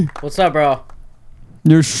 Steiny, What's up, bro?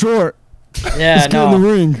 you're short. Yeah, Let's get in the no.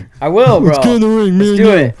 ring. I will, bro. Let's get in the ring. Me Let's and do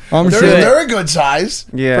you. it. I'm They're, sure. they're a good size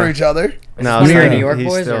Yeah. for each other. No, One of your not- New York he's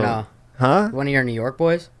boys still- or no? Huh? One of your New York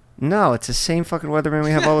boys? No, it's the same fucking weatherman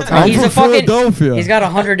we have all the I'm time. He's from a fucking. Philadelphia. He's got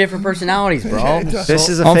 100 different personalities, bro. This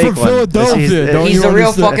is a I'm fake from one. Philadelphia, don't He's you the real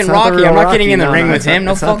understand? fucking It's not the Rocky. real I'm not Rocky, getting in the ring with it's not- him.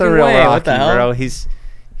 No it's not the fucking real way. Rocky, What the hell? bro. He's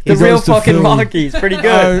The He real goes to fucking Philly. Rocky. He's pretty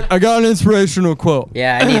good. I got an inspirational quote.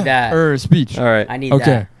 Yeah, I need that. Or a speech. all right. I need Okay.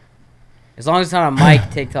 that. As long as it's not a Mike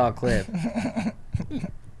TikTok clip.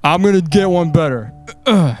 I'm gonna get one better.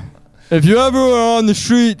 If you ever are on the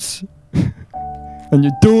streets and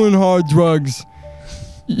you're doing hard drugs,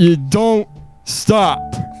 you don't stop.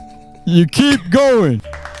 You keep going,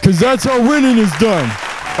 cause that's how winning is done.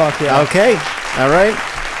 Fuck yeah. Okay. All right.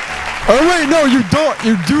 Oh wait, no, you don't.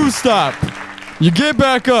 You do stop. You get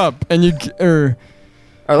back up and you. All right.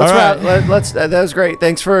 Let's All wrap. right. Let's. That was great.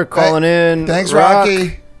 Thanks for calling in. Thanks, Rock.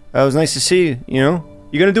 Rocky. That was nice to see you.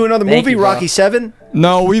 You gonna do another Thank movie, you, bro. Rocky 7?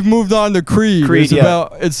 No, we've moved on to Creed. Creed,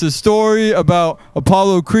 It's a story about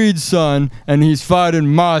Apollo Creed's son, and he's fighting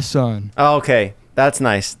my son. Oh, okay. That's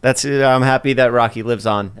nice. I'm happy that Rocky lives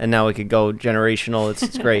on, and now we could go generational.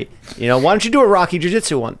 It's great. Why don't you do a Rocky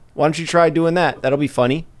Jiu-Jitsu one? Why don't you try doing that? That'll be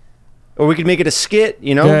funny. Or we could make it a skit.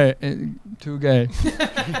 Gay, too gay.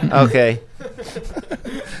 Okay.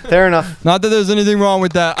 Fair enough. Not that there's anything wrong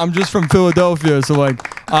with that. I'm just from Philadelphia, so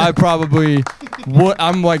I probably would.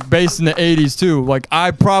 I'm based in the '80s too.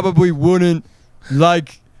 I probably wouldn't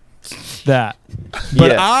like that.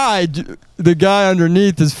 But Yeah. the guy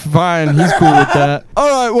underneath is fine. He's cool with that. All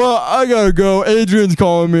right, well, I gotta go. Adrian's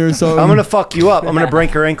calling me or something. I'm gonna fuck you up. I'm gonna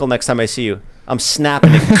break your ankle next time I see you. I'm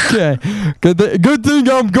snapping it. Okay. Good thing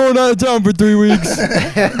I'm going out of town for 3 weeks.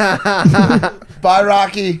 Bye,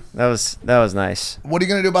 Rocky. That was nice. What are you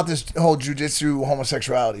gonna do about this whole jujitsu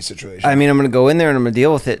homosexuality situation? I mean, I'm gonna go in there and I'm gonna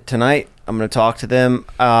deal with it tonight. I'm gonna talk to them.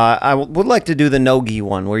 I would like to do the no-gi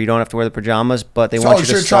one where you don't have to wear the pajamas, but they want you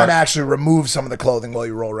to you're start. trying to actually remove some of the clothing while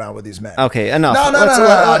you roll around with these men. Okay, enough. No, Look,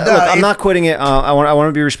 I'm It- not quitting it. I want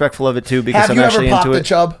to be respectful of it too because Have I'm you ever actually popped into a it.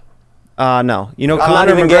 chub No. I'm not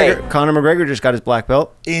Conor even McGregor. Conor McGregor just got his black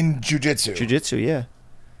belt. in jujitsu? Jiu-jitsu, yeah.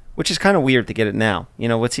 which is kind of weird to get it now. You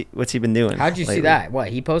know, what's he been doing? How'd you see lately? that? What,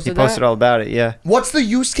 he posted that? He posted all about it, yeah. What's the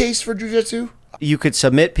use case for jujitsu? You could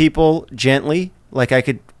submit people gently. Like I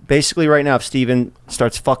could basically right now, if Steven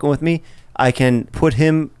starts fucking with me, I can put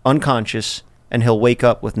him unconscious and he'll wake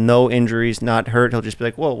up with no injuries, not hurt. He'll just be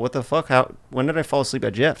like, whoa, what the fuck? When did I fall asleep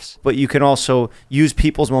at Jeff's? But you can also use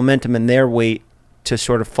people's momentum and their weight to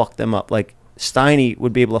sort of fuck them up. Like Steiny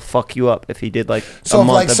would be able to fuck you up if he did like So a if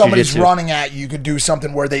month like of somebody's jiu-jitsu. running at you, you could do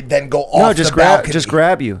something where they then go off No, just the grab, balcony. just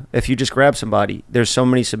grab you. If you just grab somebody, there's so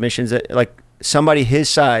many submissions that like somebody his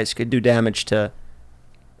size could do damage to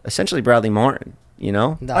essentially Bradley Martin. You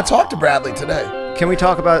know? No. I talked to Bradley today. Can we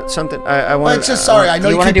talk about something? I Well, want. it's just sorry. I know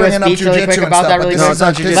you you wanna keep do a bringing up speech really jujitsu quick and about stuff, that but really this quick? is No, a-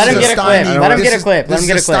 it's not this jujitsu. is Let him get a clip. Steiny- Let him this get a is- clip. Let him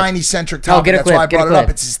get a This is clip. Steiny-centric No, topic. get a That's clip, why I get a brought it up. clip.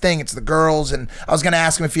 It's his thing. It's the girls, and I was going to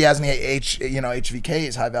ask him if he has any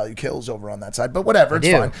HVKs, high value kills over on that side. But whatever, it's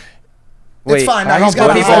do. fine. Wait, It's fine. I No, he's don't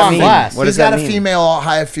got put a people on blast. What He's does that got a mean?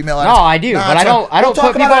 high female. No, I do, but I don't We'll put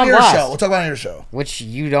talk people about it on on your blast. show. We'll talk about it on your show. Which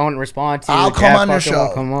you don't respond to. I'll come Jeff on your fucking won't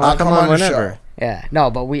show. Come on. I'll come on your whenever. show. Yeah, no,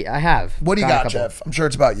 but I have. What do you Done a got, couple. Jeff? I'm sure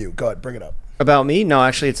it's about you. Go ahead, bring it up. About me? No,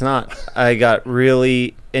 actually, it's not. I got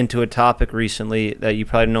really into a topic recently that you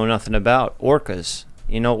probably know nothing about. Orcas.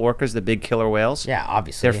 You know orcas, the big killer whales? Yeah,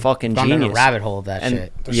 obviously. They're fucking Gone down genius. a rabbit hole of that And-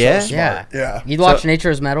 shit. Yeah? So Yeah. smart. Yeah. You'd watch So-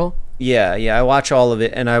 Nature's Metal? Yeah, I watch all of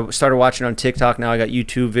it, and I started watching on TikTok. Now I got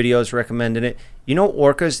YouTube videos recommending it. You know,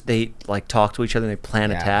 orcas, they like talk to each other and they plan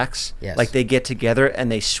Yeah. attacks. Yes. Like they get together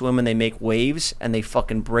and they swim and they make waves and they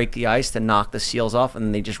fucking break the ice to knock the seals off, and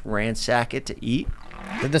then they just ransack it to eat.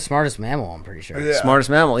 They're the smartest mammal, I'm pretty sure. Yeah. Smartest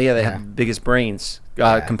mammal, yeah, they Yeah. have the biggest brains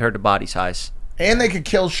Yeah. compared to body size. And they could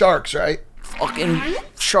kill sharks, right? Fucking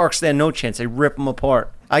sharks, they have no chance. They rip them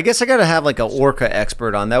apart. I guess I gotta have like an orca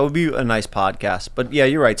expert on. That would be a nice podcast. But yeah,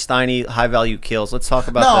 you're right. Steiny, high value kills. Let's talk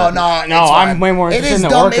about that. No, it's I'm fine. way more It interested is in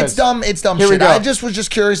the dumb. orcas. It's dumb Here we shit. go. I just was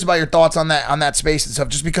curious about your thoughts on that space and stuff,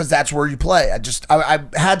 just because that's where you play. I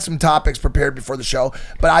had some topics prepared before the show,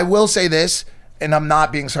 but I will say this, and I'm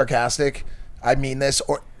not being sarcastic. I mean this,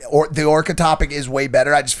 or the orca topic is way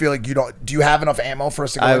better. I just feel like you don't. Do you have enough ammo for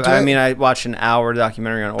us to go into it? I mean, I watched an hour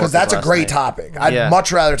documentary on orcas because that's a last great night. topic. I'd Yeah.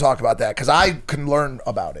 much rather talk about that because I can learn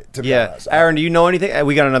about it. To be Yeah, honest, Aaron, do you know anything?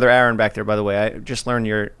 We got another Aaron back there, by the way. I just learned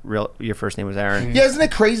your first name was Aaron. Yeah, isn't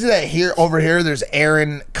it crazy that over here there's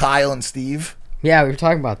Aaron, Kyle, and Steve? Yeah, we were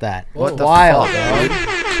talking about that. What the Wild, fuck, bro. dude?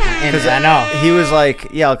 And I know. He was like,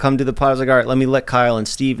 "Yeah, I'll come do the pod." I was like, "All right, let me let Kyle and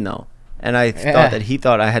Steve know." And I Yeah. thought that he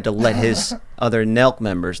thought I had to let his other Nelk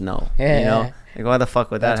members know. Yeah. You know, like why the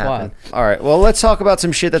fuck would that That's happen? All right, well, let's talk about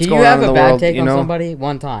some shit that's Can you going on have in a the bad world. take You on know, somebody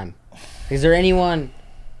one time? Is there anyone?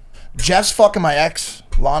 Jeff's fucking my ex,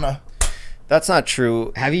 Lana. that's not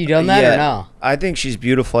true. Have you done that or yet. no? I think she's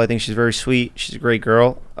beautiful. I think she's very sweet. She's a great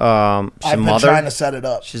girl. She's a I've been mother. trying to set it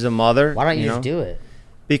up. She's a mother. Why don't you know? just do it?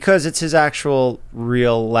 Because it's his actual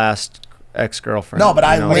real last ex-girlfriend. No, but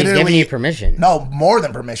I you know? But he's Literally- giving you permission. No, more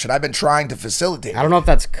than permission. I've been trying to facilitate. I don't know if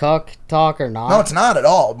that's cuck talk or not. No, it's not at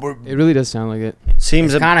all. It really does sound like it.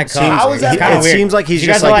 Seems It's kinda seems- cuck. How is that it kinda weird? seems like he's You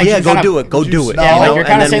just guys are like, like, yeah, you go kinda- do it, go do it. No, you like, know? you're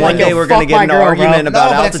kinda And then saying, one like, day yo, we're gonna fuck get my in an girl, bro. argument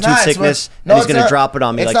about No, but it's altitude not. It's sickness, no, and he's it's gonna not. drop it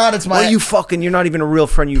on me. It's like, not. It's what my- are you fucking? You're not even a real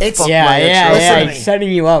friend. You It's- fuck Yeah, my yeah, ex-girlfriend. Listen to yeah. me. He's setting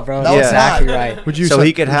you up, bro. No, That's it's not. exactly right. Would you So set-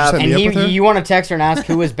 he could would you have- set And me up with her? you want to text her and ask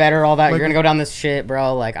who was better, all that. Like- You're gonna go down this shit,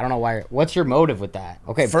 bro. Like I don't know why. What's your motive with that?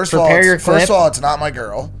 Okay, First of all, prepare your clip. first of all, it's not my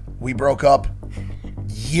girl. We broke up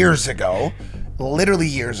years ago. Literally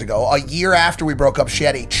years ago. A year after we broke up, she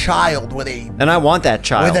had a child with a And I want that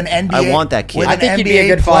child. with an NBA. I want that kid. With I an think you'd be a NBA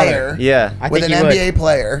good father. player. Yeah. I with think an you would. NBA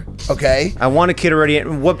player. Okay. I want a kid already.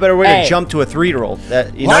 And what better way Hey. to jump to a 3-year-old?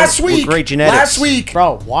 That you Last know, with week. great genetics. Last week.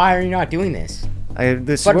 Bro, why are you not doing this?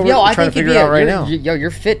 This is But what yo, we're I trying think to you'd figure be out right now. You're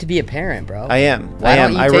fit to be a parent, bro. I am. Why I don't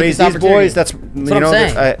am. you I take raise this these boys. opportunity? That's That's what I'm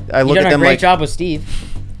saying. I look You've at done a them great like job with Steve.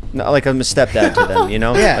 like I'm a stepdad to them. You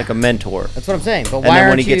know, Yeah. like a mentor. That's what I'm saying. But And why then when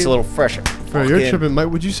aren't he gets you- a little fresher. Bro, you're tripping.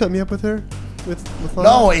 Mike, would you set me up with her? With Lana?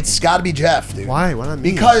 No, it's got to be Jeff, dude. Why? Why not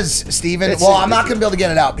me? Because Steven, It's- well, I'm not going to be able to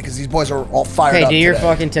get it out because these boys are all fired Okay, up do your today.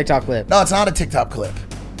 fucking TikTok clip. No, it's not a TikTok clip.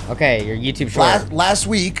 Okay, your YouTube short. Last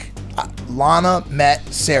week, Lana met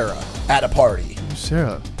Sarah at a party.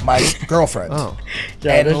 Sarah. My girlfriend. Oh.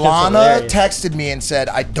 Yeah, And this shit's Lana hilarious. texted me and said,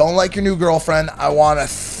 I don't like your new girlfriend. I want to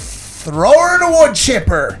throw her in a wood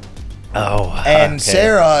chipper. Oh. And okay.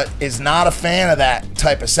 Sarah is not a fan of that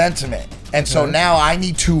type of sentiment. And so now I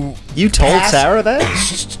need to. You told pass- Sarah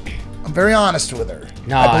that? I'm very honest with her.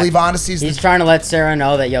 No, I believe honesty is He's the. trying to let Sarah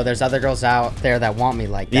know that yo, there's other girls out there that want me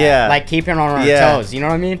like that. Yeah. Like keeping her on her Yeah. toes. You know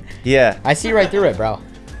what I mean? Yeah. I see right through it, bro.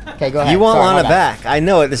 Okay, go ahead. You want Sorry, my Lana bad. back? I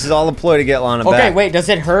know it. This is all a ploy to get Lana back. Okay, wait. Does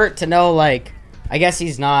it hurt to know? Like, I guess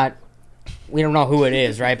he's not we don't know who it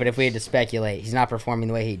is, right? But if we had to speculate, he's not performing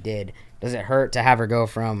the way he did. Does it hurt to have her go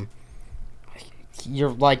from you're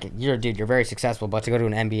very successful, but to go to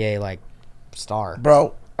an NBA like star,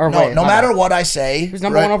 Bro. Or no, wait, no my matter bad. what I say, Who's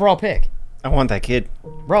number 1 overall pick? I want that kid.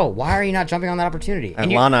 Bro, why are you not jumping on that opportunity?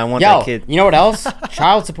 And Lana, I want that kid. You know what else?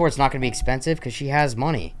 Child support's not going to be expensive because she has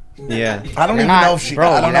money. Yeah. I don't You're even not- know if she. bro,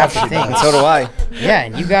 I don't you know if have she to think. And does. so do I. Yeah,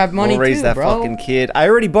 and you got money We'll raise too, that bro. fucking kid. I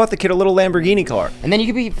already bought the kid a little Lamborghini car. And then you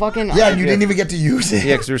could be fucking. Yeah, and you didn't even get to use it.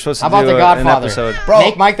 Yeah, because we were supposed to How about do The an Godfather? episode. Bro.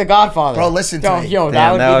 Make Mike the Godfather. Bro, listen to Yo, me. Yo,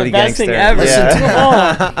 Damn, that would be the best gangster. thing ever.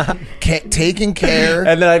 Yeah. Listen to Taking care.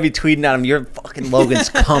 And then I'd be tweeting at him, "You're fucking Logan's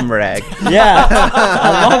cum rag." Yeah,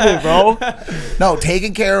 I love it, bro. No,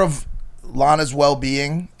 taking care of Lana's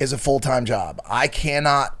well-being is a full-time job. I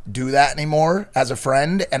cannot do that anymore as a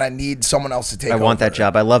friend, and I need someone else to take I over. want that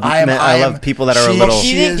job. I love I love am- people that are a she- little. Do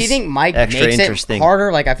you think Mike extra makes interesting. it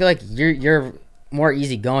harder? Like I feel like you're more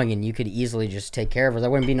easygoing, and you could easily just take care of her. There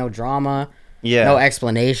wouldn't be no drama. Yeah. No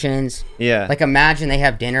explanations. Yeah. Like imagine they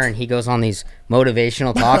have dinner and he goes on these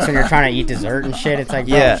motivational talks and you're trying to eat dessert and shit. It's like,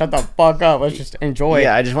 bro, Yeah. shut the fuck up. Let's just enjoy.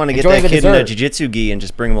 Yeah, I just want to get Enjoy that the kid in a dessert. jiu-jitsu gi and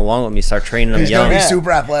just bring him along with me. Start training him He's young. gonna be Yeah.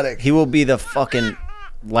 super athletic, He will be the fucking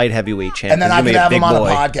light heavyweight champ. and then He's I gonna could be a have big him on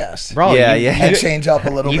boy. a podcast. Bro, Yeah, you, yeah. And change up a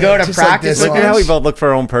little You bit. go to just like practice this with Look at how we one. both look for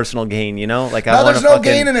our own personal gain, you know? Like, I No, want there's to no fucking...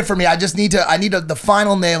 gain in it for me. I just need the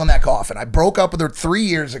final nail in that coffin. I broke up with her 3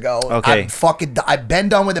 years ago. Okay. I've been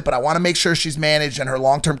done with it, but I want to make sure she's managed and her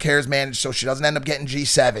long-term care is managed so she doesn't end up getting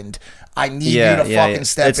G7'd. I need you to fucking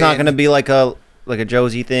step in. It's not going to be like a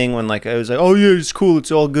Josie thing when like I was like, oh yeah, it's cool,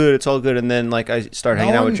 it's all good, and then like I start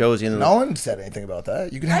hanging out with Josie, and no one said anything about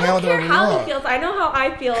that. You can I hang out don't with care whoever you how he want. feels. I know how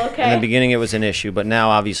I feel, in okay? the beginning it was an issue, but now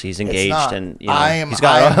obviously he's engaged not. and you know, he's I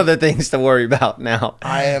got am- other things to worry about now.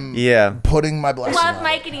 I am Yeah. putting my blessing Love on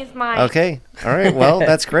Mike it. and he's mine. Okay, all right, well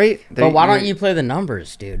that's great. But why don't you play the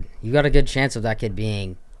numbers, dude? You got a good chance of that kid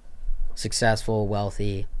being successful,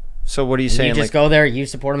 wealthy. So what are you And saying? you just Like go there, you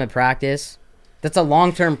support him at practice. That's a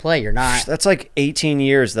long-term play. You're not. that's like 18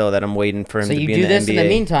 years though that I'm waiting for him So to you be do in the this NBA. in the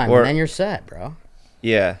meantime, Or, and then you're set, bro.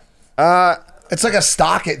 yeah. It's like a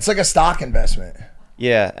stock. It's like a stock investment.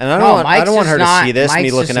 Yeah, and I No, don't want Mike's her just to see this, me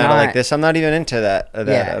Mike's looking just at it like not- this. I'm not even into that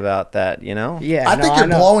Yeah. about that, you know? Yeah, I no, think you're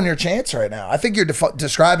know. blowing your chance right now. I think you're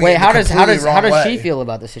describing. Wait, it how the does completely wrong she way. feel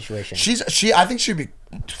about the situation? I think she'd be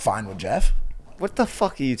fine with Jeff. What the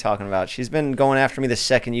fuck are you talking about? She's been going after me the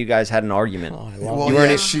second you guys had an argument. Well, You weren't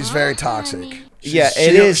yeah, e- she's very toxic. Yeah, She-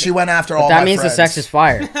 it is. She went after all that my means friends. the sex is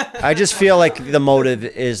fired. I just feel like the motive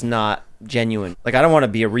is not genuine. Like I don't want to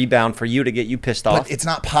be a rebound for you to get you pissed off. But it's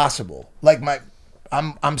not possible. Like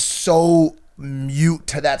I'm so mute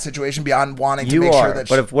to that situation beyond wanting to you make are. sure that.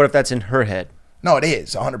 But what if that's in her head? No, it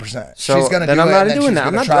is 100%. So she's gonna then do I'm it, not and then doing she's that.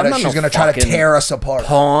 I'm gonna not- try I'm to. not She's no gonna try to fucking tear us apart.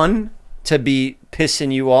 Pawn to be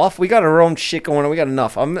pissing you off. We got our own shit going on. We got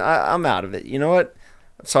enough. I'm out of it. You know what?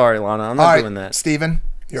 Sorry, Lana. I'm not All right, doing that. Steven,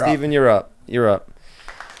 you're Steven, up. you're up. You're up.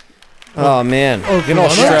 Oh man, getting all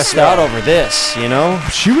Lana? stressed out over this. You know?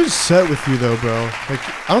 She was set with you though, bro.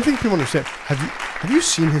 Like I don't think people understand. Have you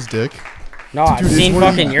seen his dick? No, I've Dude, it's seen one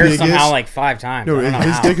of the fucking yours biggest- somehow like 5 times. No, I don't know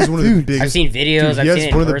his how. dick is one of the biggest. I've seen videos. Dude, I've he has seen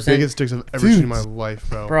it one in of the person. biggest dicks I've ever seen in my life,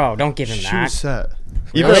 bro. Bro, don't give him She that. was set.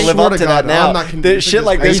 You Really? better live Swear up to to God, that now. I'm not con- The shit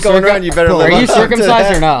like Are you this going circum- on, you better Bro, live Are up you to circumcised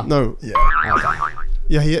that. or no? No. Yeah.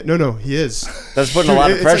 Yeah, he is. That's putting a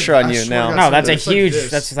lot of It's pressure like- on I you swear now. to No, God, that's a it's like huge.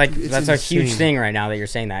 this. That's like It's that's a huge insane. thing right now that you're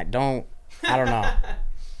saying that. Don't. I don't know.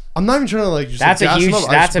 I'm not even trying to like. Just That's a gas him huge- up.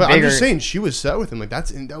 that's a but I'm bigger- just saying she was set with him. Like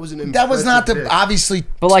that was an. That was not the impressive dick. obviously.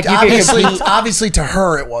 But, like, you could obviously, compete- obviously to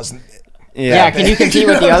her it wasn't. Yeah, can you compete You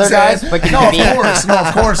with know the what other I'm guys? saying? But can No, you of compete? course, no,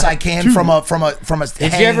 of course I can from a.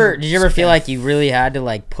 Did you ever feel like you really had to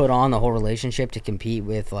like put on the whole relationship to compete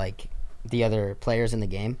with like the other players in the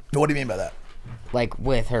game? What do you mean by that? Like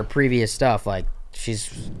with her previous stuff, like she's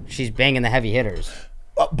banging the heavy hitters.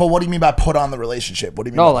 But what do you mean by put on the relationship? What do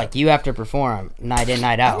you mean? No, by like you have to perform night in,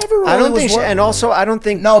 night out. that? Never I really don't was think, worried. and also I don't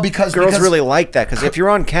think No, because girls because- really like that because if you're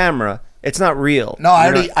on camera, it's not real. No, I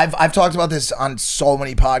You're already. not- I've talked about this on so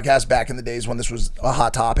many podcasts back in the days when this was a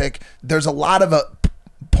hot topic. There's a lot of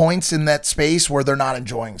points in that space where they're not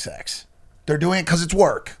enjoying sex. They're doing it because it's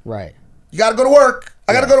work. Right. You got to go to work.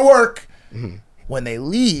 I got to go to work. When they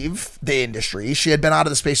leave the industry, she had been out of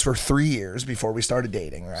the space for 3 years before we started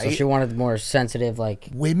dating. Right. So she wanted more sensitive, like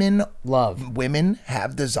Women love. Women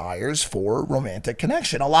have desires for romantic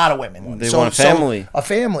connection. A lot of women. They want a family. a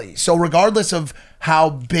family. So regardless of how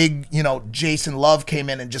big, Jason Love came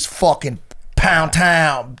in and just fucking pound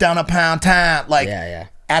town, down a pound town. Like, Yeah.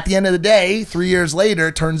 at the end of the day, 3 years later,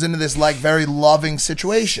 it turns into this like very loving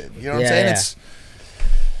situation. You know what I'm Yeah, saying? yeah. It's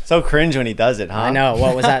So cringe when he does it, huh? I know.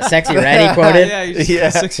 What was that? Sexy Red he quoted?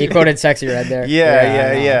 Yeah. He quoted Sexy Red there.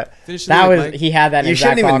 Yeah. Finish the That lyric, was Mike. he had that. In You his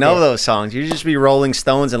shouldn't back even know pocket. those songs. You just be Rolling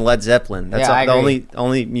Stones and Led Zeppelin. That's Yeah, I the agree.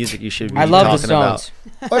 only music you should be I love talking the Stones.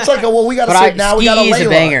 about. Well, it's like, well, we got to But say now we got a Ski's a Layla.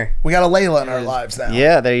 banger. We got a Layla in our lives now.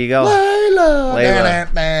 Yeah, there you go. Layla.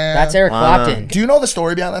 Layla. That's Eric Lana. Clapton. Do you know the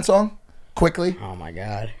story behind that song? Quickly. Oh my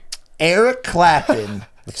God. Eric Clapton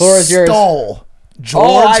The floor is yours. stole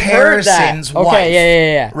George I've heard that. Harrison's wife.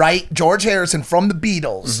 Okay, yeah. Right? George Harrison from the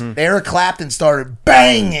Beatles. Mm-hmm. Eric Clapton started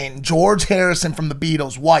banging George Harrison from the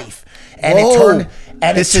Beatles' wife. And Whoa. it turned.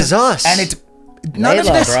 And This it, is us. And it. None of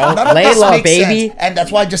Layla, this, bro. none of this Layla, makes baby. sense. And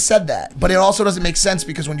that's why I just said that. But it also doesn't make sense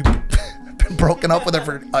because when you've been broken up with her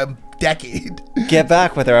for a decade. Get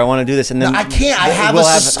back with her. I want to do this, and then I can't. I have we'll a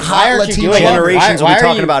have hot Why aren't you Latino doing it? lover. generations will Why be are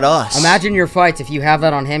talking you- about us. Imagine your fights. If you have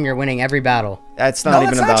that on him, you're winning every battle. That's not No,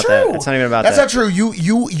 even that's about not true. that. It's not even about That's that. not true.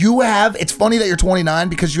 You have. It's funny that you're 29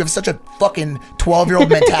 because you have such a fucking 12-year-old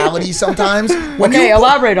mentality. Sometimes. Okay,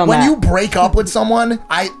 elaborate on when that. you break up with someone,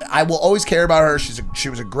 I will always care about her. She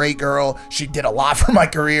was a great girl. She did a lot for my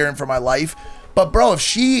career and for my life. But bro, if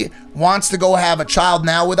she wants to go have a child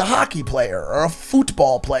now with a hockey player or a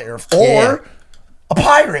football player or a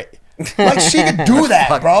pirate. Like she could do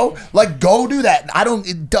that, bro. Like go do that. I don't.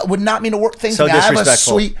 Would not mean to work things. So I have a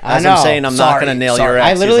disrespectful. sweet. As I I'm know. saying, I'm Sorry, not gonna nail sorry. your I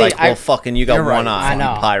ex. literally- He's like, well, fucking, you got You're right. one eye. I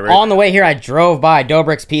know. Pirate. On the way here, I drove by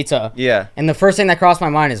Dobrik's Pizza. Yeah. And the first thing that crossed my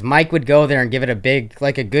mind is Mike would go there and give it a big,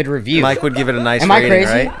 like a good review. Mike would give it a nice Am I rating,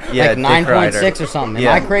 crazy? right? Yeah, Like Dick Rider. 9.6 or something.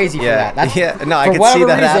 Yeah. Am I crazy for Yeah. that? That's, Yeah. No, I for could see whatever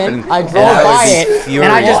that reason, happen. I And drove I by was it, and I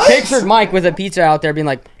furious. just What? pictured Mike with a pizza out there being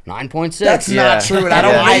like 9.6. That's Yeah. not true. And I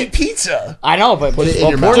don't Yeah. eat pizza. I know, but Put it in Well,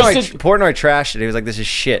 your mouth. Portnoy trashed it. He was like, "This is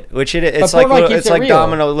shit." Which it's But like Portnoy keeps it's it like real.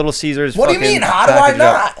 Domino, Little Caesars. What do you fucking mean? How do I packaged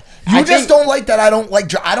up. not? You I just think- don't like that. I don't like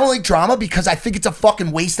drama because I think it's a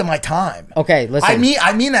fucking waste of my time. Okay, listen. I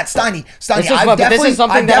mean that Steiny. This is what- but this is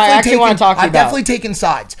something that I actually wanna talk to you I've about. definitely taken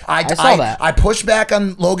sides. I saw that. I push back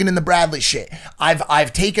on Logan and the Bradley shit.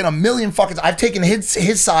 I've taken a million fucking. I've taken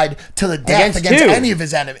his side to the death against two. any of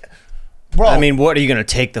his enemies. Bro, I mean, what are you gonna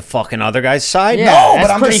take the fucking other guy's side? Yeah. no, that's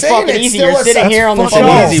but I'm pretty just saying fucking it's easy. still You're a sitting here on the fucking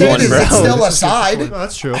show. easy Easy one, one, bro. bro. It's still a No, side.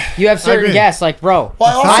 that's true. You have certain agree. guests, like, bro.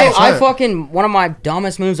 Well, also- I fucking one of my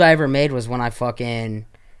dumbest moves I ever made was when I fucking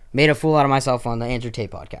made a fool out of myself on the Andrew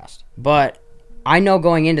Tate podcast. But I know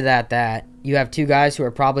going into that you have two guys who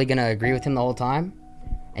are probably gonna agree with him the whole time,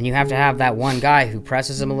 and you have to have that one guy who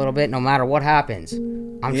presses him a little bit, no matter what happens.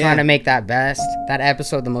 I'm Yeah. trying to make that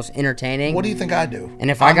episode the most entertaining. What do you think I do?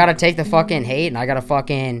 And if I gotta take the fucking hate and I gotta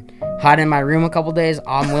fucking hide in my room a couple days,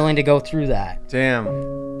 I'm willing to go through that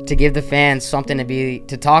Damn. to give the fans something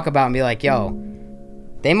to talk about and be like, yo,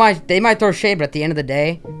 they might throw shade, but at the end of the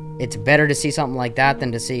day, it's better to see something like that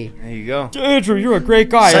than to see There you go. Andrew, you're a great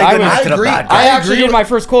guy. Say I, goodnight was, to the agree. bad I guy. actually agree did with- my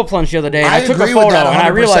first cold plunge the other day, and I I took a agree with photo, that and I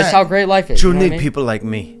 100%. realized how great life is. You know what I need mean? people like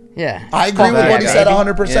me. Yeah. I agree Fuck with that, what he said baby.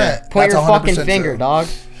 100%. Point That's your 100% fucking finger, true. dog.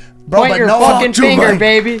 Bro, Point but your no, fucking you, finger, Mike.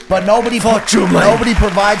 baby. But nobody, you, Mike. nobody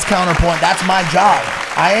provides counterpoint. That's my job.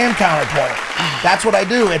 I am counterpoint. That's what I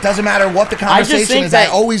do. It doesn't matter what the conversation think is. that-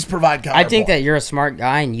 I always provide counterpoint. I think that you're a smart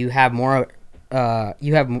guy, and you have more,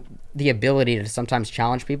 the ability to sometimes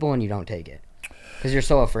challenge people, and you don't take it because you're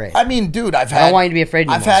so afraid. I mean, dude, I don't want you to be afraid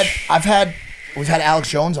We've had Alex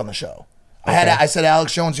Jones on the show. I said,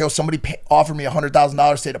 Alex Jones, yo, somebody offered me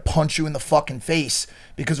 $100,000 today to punch you in the fucking face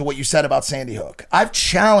because of what you said about Sandy Hook. I've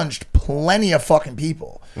challenged plenty of fucking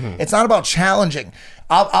people. It's not about challenging.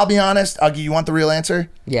 I'll be honest. You want the real answer?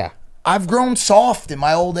 Yeah. I've grown soft in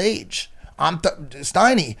my old age. I'm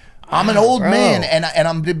Steiny. I'm an old bro. man, and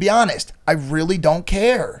I'm to be honest. I really don't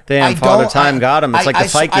care. Damn, I Father don't- Time got him. It's like the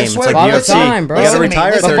fight game. It's swear like to Father God. UFC. Time, bro. You gotta Listen to me, retire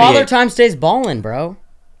at listen. But 38. Father Time stays balling, bro.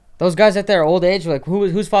 Those guys at their old age, like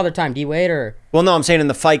who's Father Time? D Wade or Well, no, I'm saying in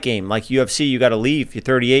the fight game, like UFC, you got to leave. You're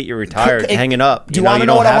 38. You're retired. It- hanging up. do you wanna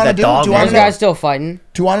know don't what I have wanna that do? dog. Do you wanna those know- guys still fighting?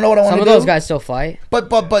 Do you want to know what I want Some to of do? those guys still fight. But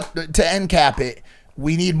to end cap it,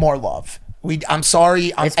 we need more love. I'm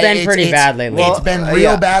sorry. It's been pretty bad lately. It's been real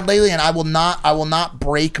yeah. bad lately, and I will not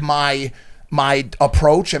break my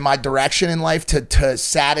approach and my direction in life to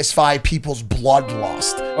satisfy people's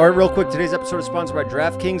bloodlust. All right, real quick. Today's episode is sponsored by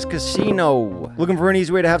DraftKings Casino. Looking for an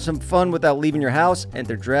easy way to have some fun without leaving your house?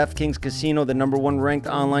 Enter DraftKings Casino, the #1 ranked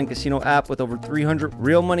online casino app with over 300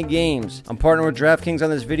 real money games. I'm partnering with DraftKings on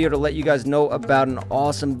this video to let you guys know about an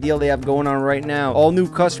awesome deal they have going on right now. All new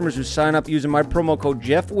customers who sign up using my promo code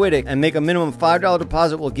Jeff Wittick and make a minimum $5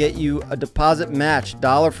 deposit will get you a deposit match,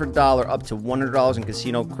 dollar for dollar, up to $100 in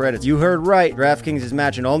casino credits. You heard right. right. DraftKings is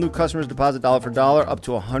matching all new customers' deposit dollar for dollar up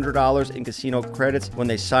to $100 in casino credits when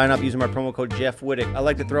they sign up using my promo code Jeff Wittick. I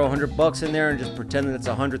like to throw $100 in there and just pretend that it's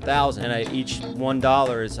 $100,000, and each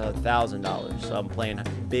 $1 is $1,000. So I'm playing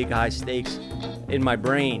big high stakes in my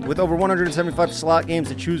brain. With over 175 slot games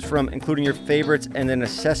to choose from, including your favorites and an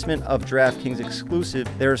assessment of DraftKings exclusive,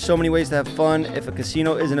 there are so many ways to have fun. If a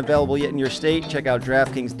casino isn't available yet in your state, check out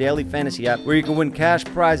DraftKings Daily Fantasy app, where you can win cash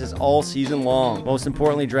prizes all season long. Most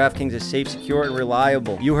importantly, DraftKings is safe, secure, and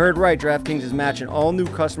reliable. You heard right, DraftKings is matching all new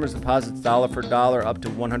customers' deposits dollar for dollar up to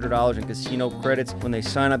 $100 in casino credits when they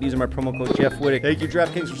sign up using my promo code Jeff Wittick. Thank you,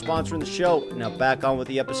 DraftKings, for sponsoring the show. Now back on with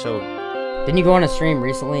the episode. Didn't you go on a stream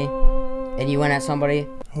recently and you went at somebody?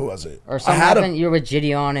 Who was it? Or something happened? You were with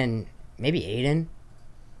Gideon and maybe Aiden?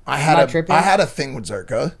 I had a thing with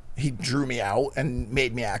Zerka. He drew me out and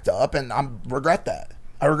made me act up, and I regret that.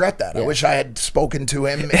 Yeah. I wish I had spoken to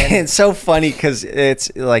him. And it's so funny because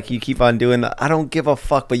it's like you keep on doing the I don't give a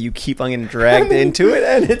fuck, but you keep on getting dragged into it,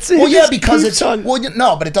 and it's well, yeah, because it's on. Well,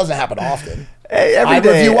 no, but it doesn't happen often. Hey, every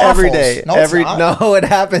day. No, it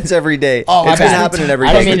happens every day. Oh, it's been happening every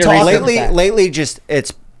day. I didn't mean to lately, just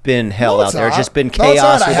it's been hell out there. It's just been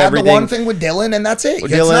chaos with everything. I had the one thing with Dillon, and that's it. With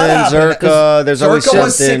Dillon, Zerka, there's always something. Zerka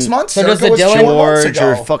was 6 months. So does Zerka the was Dillon George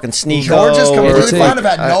or fucking Sneeko. George is completely fine. I've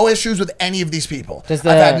had no issues with any of these people. I've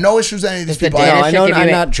had no issues with any of these people. No, I know I'm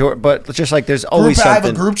not George, but just like there's always something. I have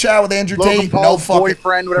a group chat with Andrew Tate. No fucking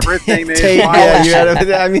boyfriend, whatever his name is.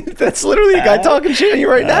 I mean, that's literally a guy talking shit on you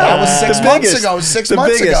right now. That was 6 months ago. 6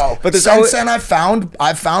 months ago. But since then, I've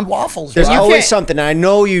found waffles. There's always something. I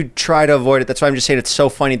know you try to avoid it. That's why I'm just saying it's so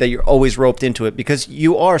funny that you're always roped into it, because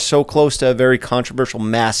you are so close to a very controversial,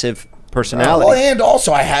 massive personality. Well, and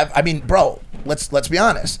also bro, let's be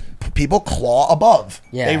honest. People claw above.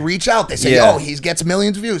 Yeah. They reach out. They say, "Oh, he gets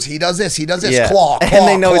millions of views. He does this. He does this." Yeah. Claw, and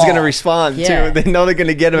they know he's going to respond too. They know they're going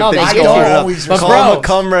to get him. No, if they don't always call him a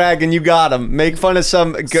cum rag, and you got him. Make fun of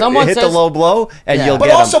hit the low blow, and you'll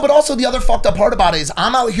get him. But also, the other fucked up part about it is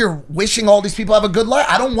I'm out here wishing all these people have a good life.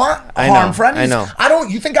 I don't want harm for any. I know.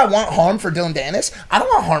 You think I want harm for Dillon Danis? I don't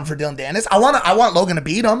want harm for Dillon Danis. I want Logan to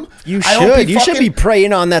beat him. You should. You should be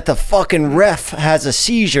praying on that the fucking ref has a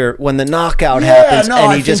seizure when the knockout happens,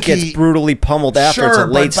 and he just gets brutally pummeled after. It's a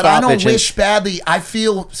late stoppage. But I don't wish badly. I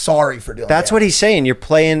feel sorry for Dillon. That's what he's saying. You're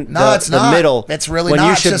playing the middle. It's really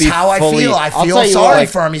not. It's just how I feel. I feel sorry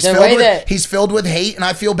for him. He's filled with hate, and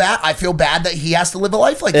I feel bad. I feel bad that he has to live a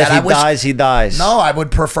life like that. If he dies, he dies. No, I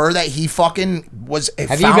would prefer that he fucking found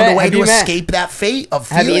a way to escape that fate of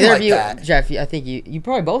feeling like that. Jeff, I think you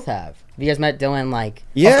probably both have. Have you guys met Dillon? Like,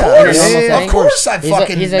 of course I fucking met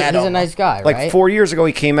him. He's a nice guy, like, right? 4 years ago,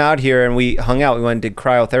 he came out here and we hung out. We went and did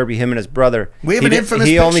cryotherapy, him and his brother. We have an infamous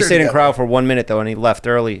He only stayed together. in cryo for 1 minute, though, and he left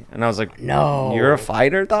early. And I was like, no. You're a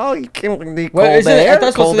fighter, dog? You can't the Well, cold air? I thought it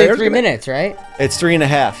was supposed to be 3 minutes, right? It's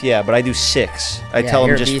 3.5, yeah, but I do 6. I tell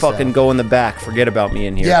him, just fucking go in the back. Forget about me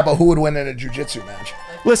in here. Yeah, but who would win in a jiu-jitsu match?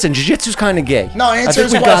 Listen, jiu-jitsu's kind of gay. No, answer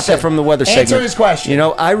his question. I think we got that from the weather segment. Answer his question. You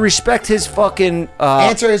know, I respect his fucking...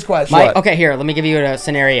 answer his question. Mike, okay, here, let me give you a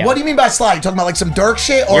scenario. What do you mean by slide? You talking about like some Dirk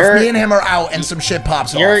shit? Or if me and him are out and some shit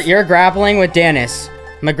pops off? You're grappling with Danis.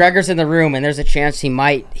 McGregor's in the room, and there's a chance he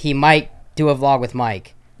might do a vlog with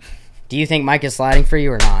Mike. Do you think Mike is sliding for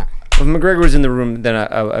you or not? If McGregor was in the room, then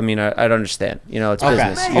I'd understand. You know, it's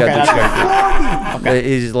business. You got to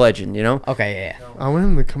He's a legend, you know? Okay, yeah. I want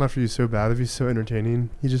him to come after you so bad. If he's so entertaining,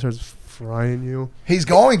 he just starts frying you. He's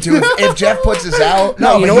going to if Jeff puts this out.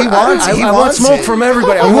 No, you know what? I want smoke from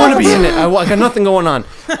everybody. I want to be in it. I got nothing going on.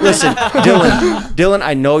 Listen, Dillon,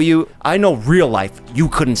 I know you. I know real life. You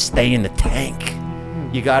couldn't stay in the tank.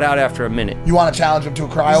 You got out after a minute. You want to challenge him to a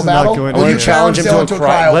cryo battle? Or you challenge him to a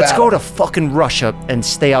cryo? Let's go to fucking Russia and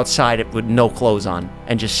stay outside with no clothes on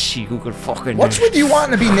and just see who could fucking... What's with you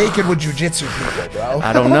wanting to be naked with jiu-jitsu people, bro?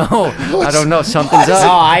 I don't know. Something's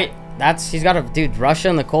up. No, he's got to... Dude, Russia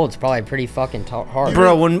in the cold is probably pretty fucking hard.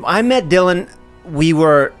 Bro, when I met Dillon,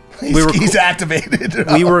 he's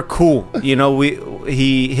activated. We were cool. You know,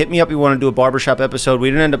 he hit me up. He wanted to do a barbershop episode. We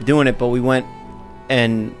didn't end up doing it, but we went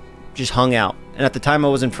and just hung out. And at the time, I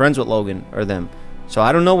wasn't friends with Logan or them. So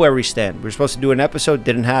I don't know where we stand. We were supposed to do an episode.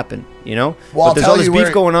 Didn't happen, you know? Well, but there's all this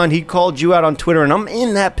beef going on. He called you out on Twitter, and I'm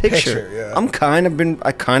in that picture. Yeah. I kind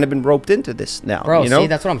of been roped into this now. Bro, you know? see,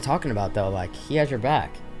 that's what I'm talking about, though. Like, he has your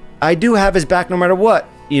back. I do have his back no matter what.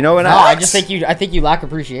 You know, and No, I just think you lack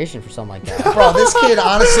appreciation for something like that. Bro, this kid,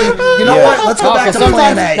 honestly, you know what? Let's go No, back 'cause to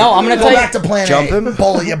plan sometimes- A. no, I'm gonna go tell you- back to plan Jump A. him?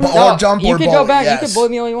 Bully, or jump you or could bully. go back. Yes. You could bully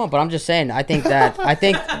me all you want, but I'm just saying. I think, What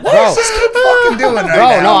bro. is this kid fucking doing right Bro,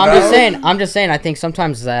 now, no, I'm bro? just saying. I think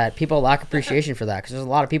sometimes that people lack appreciation for that because there's a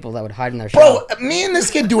lot of people that would hide in their Bro, shell. me and this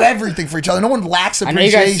kid do everything for each other. No one lacks I know you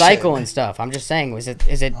appreciation. guys cycle and stuff. I'm just saying, is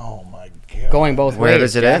it Oh my god. going both Where ways?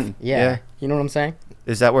 does it Jeff? end? Yeah. Yeah. You know what I'm saying?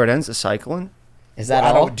 Is that where it ends? The cycling? Is that I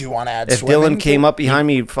all? don't. Do you want to add If swimming Dillon to came it? up behind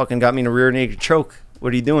me, fucking got me in a rear naked choke.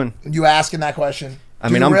 What are you doing? You asking that question? I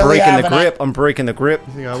Do mean, you I'm really breaking have the an- grip. I'm breaking the grip.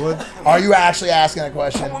 You think I would? Are you actually asking that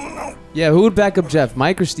question? Yeah, who would back up Jeff,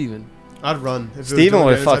 Mike or Steven? I'd run. If it was Steven Dillon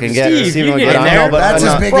would Danis, fucking I'd get be it. Steve, Steven you would get get in it. there. No, but That's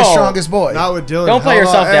his no. biggest, Bro. strongest boy. Not with Dillon. Don't play Hell,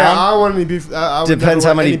 yourself down. I wouldn't be beef. I would Depends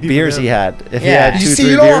never how want any many beef with beers him. he had. If he Yeah. had You 2, see,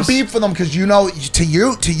 3 you don't beers. want beef for them because you know, to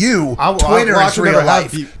you, I Twitter is would real never have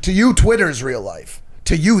life. beef. To you, Twitter is real life.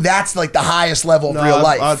 To you, that's like the highest level of No, real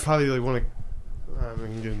I'd life. probably like want to. We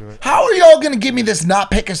can get into it. How are y'all gonna give me this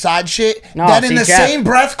not pick a side shit? No, then in see, the Jeff- same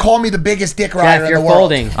breath call me the biggest dick rider in you're the world.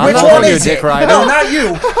 folding. I'm Which not one calling you a is dick it? rider. No, not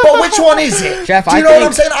you. But which one is it? Jeff, Do you I know what think-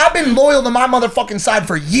 I'm saying? I've been loyal to my motherfucking side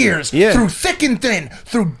for years. Yeah. Through thick and thin,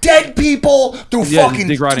 through dead people, through Yeah, fucking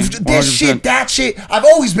dick riding, this 100%. shit, that shit. I've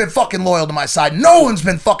always been fucking loyal to my side. No one's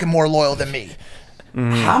been fucking more loyal than me.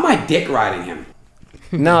 How am I dick riding him?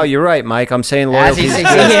 No, you're right, Mike. I'm saying As loyalty. he's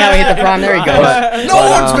how he hit the prime. There he goes. No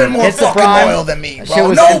one's been more It's the fucking prime. loyal than me, Shit bro.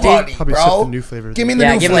 was Nobody, empty. Probably bro. sip the new flavors. Give me the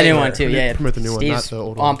Yeah, new give him the flavor. new one too. Yeah, Promote the new one, not Steve's the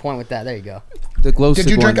old on one. point with that. There you go. The glow Did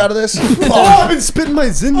stick you drink one. out of this? Oh, I've been spitting my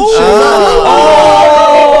Zin shit.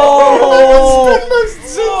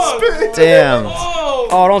 Damn.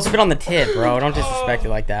 Oh, don't spit on the tip, bro. Don't disrespect it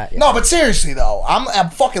like that. No, but seriously though, I'm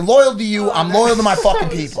fucking loyal to you. I'm loyal to my fucking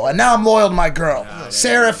people, and now I'm loyal to my girl,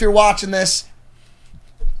 Sarah. If you're watching this,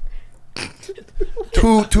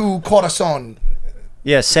 to corazon.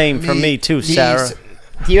 Yeah, same from me too, Sarah.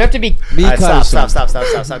 Do you have to be? Me, All right, Kyle,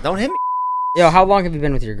 stop. Don't hit me. Yo, how long have you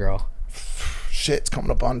been with your girl? Shit, it's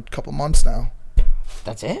coming up on a couple months now.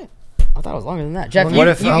 That's it. I thought it was longer than that. Jeff, What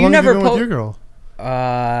if- How you long have never you been with your girl?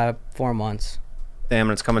 4 months. Damn,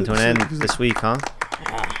 it's coming to an end this week, huh?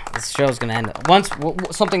 This show's gonna end.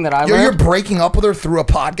 Something that I You're learned. breaking up with her through a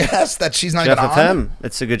podcast that she's not Jeff even on. FM.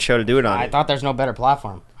 It's a good show to do it on. I thought there's no better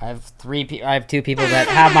platform. I have I have 2 people that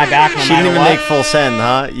have my back no She didn't matter even what. make full send,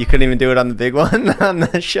 huh? You couldn't even do it on the big one on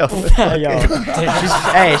the show.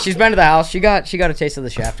 Yo, she's been to the house. She got a taste of the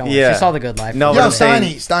chef. Don't worry. Yeah. She saw the good life. No, Yo, but I'm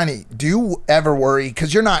saying- Steiny, do you ever worry?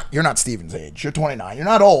 Because you're not Steven's age. You're 29. You're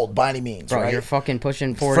not old by any means, Bro, right? you're fucking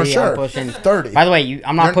pushing 40. For sure. I'm pushing 30. By the way,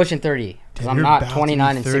 I'm not You're- pushing 30 because I'm you're not about to be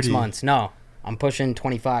 29 in 6 30. months. No, I'm pushing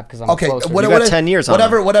 25 because I'm Okay, closer. You got 10 years on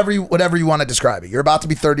whatever you want to describe it. You're about to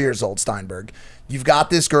be 30 years old, Steinberg. You've got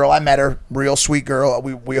this girl. I met her, real sweet girl.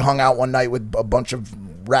 We hung out one night with a bunch of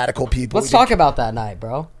radical people. Let's talk about that night,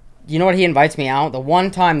 bro. You know what? He invites me out. The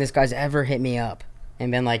one time this guy's ever hit me up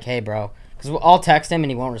and been like, "Hey, bro," because I'll text him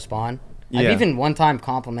and he won't respond. Yeah. I've even one time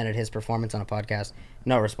complimented his performance on a podcast.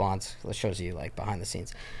 No response. That shows you like behind the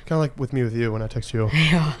scenes. Kind of like with you when I text you. We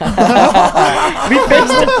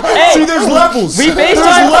FaceTime. Hey, See, there's levels. We There's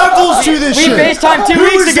FaceTime. levels to this We shit. FaceTime 2 Who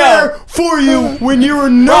weeks was ago. there for you when you were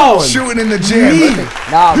no one? shooting in the gym. Me.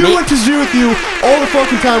 Nah, Who me- went to zoo with you all the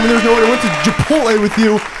fucking time when there was no one? I went to Chipotle with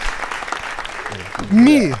you.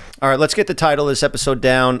 Me. All right, let's get the title of this episode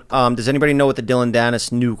down. Does anybody know what the Dillon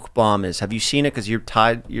Danis nuke bomb is? Have you seen it? Because you're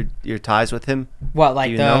tied. Your ties with him. What, like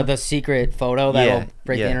Do you know? the secret photo that Yeah, will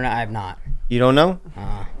break yeah. the internet? I have not. You don't know?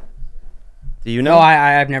 Do you know? No,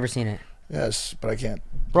 I've never seen it. Yes, but I can't.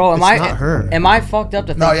 Bro, It's not her. Am I fucked up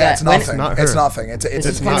to think No, yeah, that it's nothing. not It's her. nothing. It's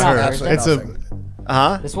is not coming out absolutely It's a. nothing.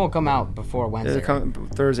 Huh? this won't come out before Wednesday? Is it coming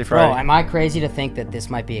Thursday, Bro, Friday? am I crazy to think that this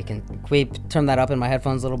might be can we turn that up in my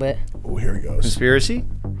headphones a little bit? Oh, here he goes. Conspiracy?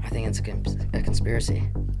 I think it's a conspiracy.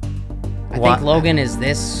 I Why- think Logan is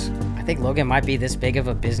this. I think Logan might be this big of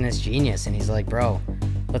a business genius, and he's like, bro,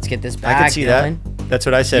 let's get this back. I could see Dillon. that. That's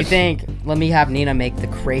what I said. You think? Let me have Nina make the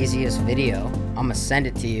craziest video. I'm gonna send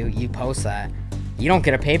it to you. You post that. You don't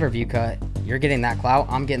get a pay-per-view cut. You're getting that clout.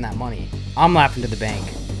 I'm getting that money. I'm laughing to the bank.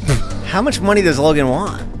 How much money does Logan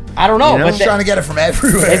want? I don't know, You know? but He's trying to get it from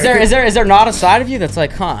everywhere. is there not a side of you that's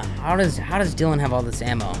like, huh? How does Dillon have all this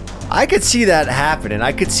ammo? I could see that happening.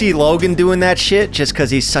 I could see Logan doing that shit just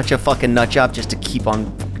because he's such a fucking nut job just to keep on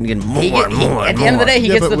fucking getting more and more. At the end of the day, he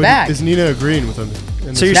Yeah, gets but the would- bag. Is Nina agreeing with him?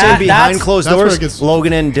 in So you're this? saying That- behind that's- closed that's where doors, it gets-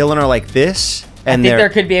 Logan and Dillon are like this, I and think they're there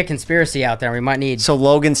could be a conspiracy out there. We might need. so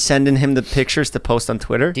Logan's sending him the pictures to post on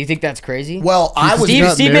Twitter. Do you think that's crazy? Well, I was. Steve,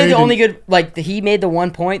 not Steve made married the and- only good. Like he made the one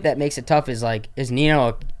point that makes it tough is like, is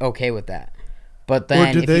Nino okay with that? But then,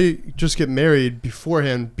 Or did if they you- just get married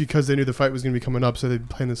beforehand because they knew the fight was going to be coming up, so they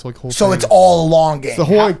planned this like whole So thing? it's all a long game. The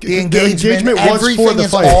whole the engagement was for everything the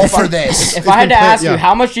is fight. all for this. if I had to been ask planned- you,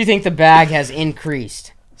 how much do you think the bag has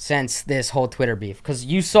increased since this whole Twitter beef? Because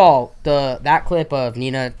you saw that clip of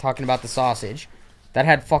Nina talking about the sausage. That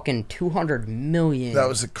had fucking 200 million That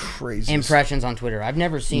was a crazy impressions on Twitter. I've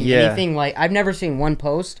never seen Yeah. anything like... I've never seen one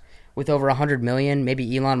post with over 100 million,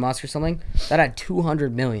 maybe Elon Musk or something, that had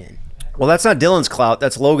 200 million. Well, that's not Dillon's clout.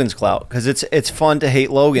 That's Logan's clout because it's fun to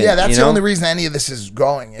hate Logan. Yeah, that's you the know? only reason any of this is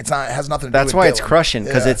growing. It's not. It has nothing to do That's with why it's Dillon. crushing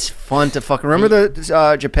because Yeah. it's fun to fucking remember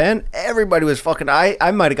the Japan. Everybody was fucking. I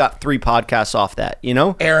might have got 3 podcasts off that. You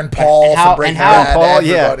know. Aaron Paul And how- for breaking and how- bad, Paul,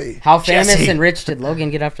 yeah. everybody. How famous Jesse. and rich did Logan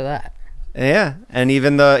get after that? Yeah, and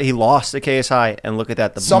even he lost the KSI, and look at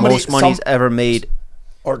that, the Somebody- most money he's ever made.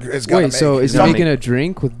 Or is gonna Wait, so make. is he gonna making make- a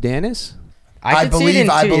drink with Danis? I could see it in believe.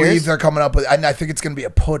 I 2 believe years. they're coming up with. I think it's going to be a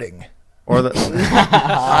pudding. Or the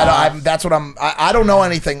That's what I'm. I don't know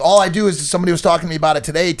anything. All I do is somebody was talking to me about it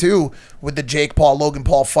today too, with the Jake Paul Logan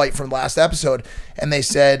Paul fight from last episode, and they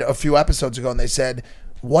said a few episodes ago, and they said,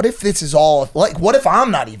 "What if this is all like? What if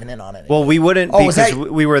I'm not even in on it?" well, we wouldn't Oh, was because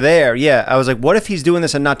that- we were there. Yeah, I was like, what if he's doing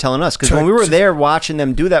this and not telling us? Because when we were there watching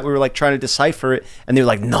them do that, we were like trying to decipher it, and they were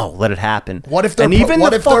like, no, let it happen. What if they're and pro- even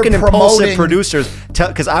what the if they're fucking impulsive promoting- producers?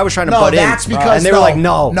 Because I was trying to No, butt in, that's because and they were like,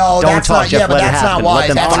 no, don't that's talk, not, Jeff. yeah, but let that's it happen. not wise.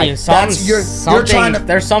 Let them That's, fight. you're trying to.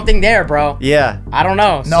 There's something there, bro. Yeah. I don't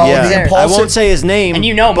know. No, Yeah, the there. impulse- I Also- won't say his name, And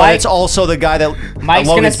you know, but Mike- it's also the guy that Mike's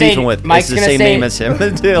gonna Logan's say- beefing with. Mike's It's the gonna same say- name as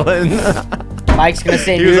him, Dillon. Mike's gonna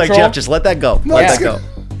say He was neutral. like, Jeff, just let that go. Let Mike's that go.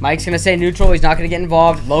 Mike's gonna say neutral. He's not gonna get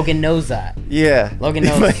involved. Logan knows that. Yeah. Logan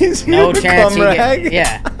He's knows. No the chance. cum rag.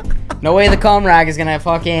 Yeah. No way the cum rag is gonna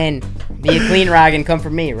fucking be a clean rag and come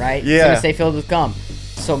from me, right? He's Yeah. gonna stay filled with cum.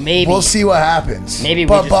 So maybe. We'll see what happens. Maybe we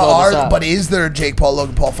but just blow this up. but is there a Jake Paul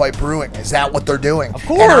Logan Paul fight brewing? Is that what they're doing? Of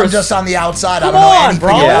And I'm course. just on the outside. I Come don't know on, anything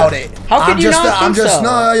bro. about it. How could I'm you just not I'm think just so?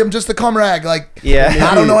 no. I'm just the cum rag. Like Yeah.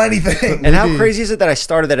 I don't know anything. And how crazy is it that I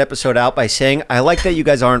started that episode out by saying, I like that you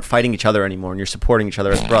guys aren't fighting each other anymore and you're supporting each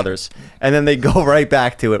other as brothers. And then they go right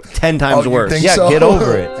back to it 10 times you worse. think Yeah, so? get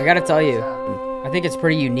over it. I gotta tell you, I think it's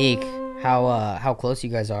pretty unique how close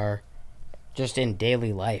you guys are, just in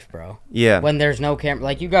daily life, bro. Yeah. When there's no camera,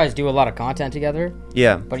 like you guys do a lot of content together,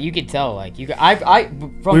 Yeah. but you could tell, like you, I from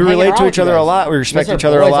We hanging relate around to with each you other a guys, lot. We you respect guys each are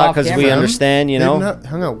other a boys lot off because we camera. understand, you They've know? not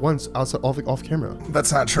hung out once outside off camera.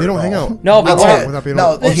 That's not true. They don't at hang all. out. No, but That's what- it. Without being No,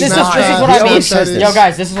 on- This he's is not. what He I always mean. says this. Yo,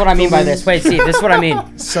 guys, this is what I mean by this. Wait, see, this is what I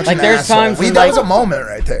mean. Such like, an there's asshole. times when, that like, was a moment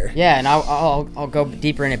right there. yeah, and I'll go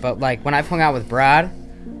deeper in it, but like when I've hung out with Brad,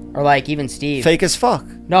 or like even Steve. Fake as fuck.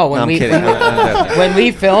 No, when I'm we kidding. when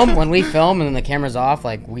we film and then the camera's off,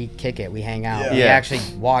 like we kick it, we hang out, we Yeah. actually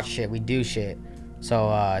watch shit, we do shit.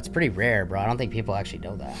 So it's pretty rare, bro. I don't think people actually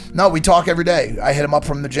know that. No, we talk every day. I hit him up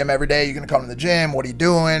from the gym every day. You're gonna come to the gym? What are you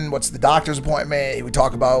doing? What's the doctor's appointment? We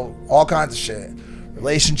talk about all kinds of shit,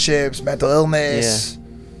 relationships, mental illness,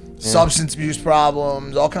 substance abuse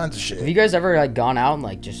problems, all kinds of Have shit. you guys ever like gone out and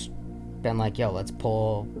like just been like, yo, let's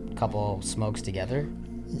pull a couple smokes together?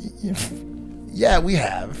 Yeah, we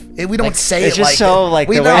have. We don't Like, say it's it just like so, that. like,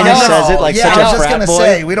 We the know- way he I know. says it, like, yeah, such I a was just frat gonna boy.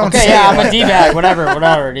 say we don't Okay, say yeah, it I'm like a d-bag,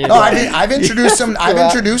 whatever, dude. No, I've introduced him. I've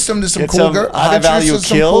introduced him to some Get cool some girls. I've high-value introduced him to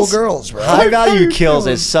some cool kills. girls, bro. High value kills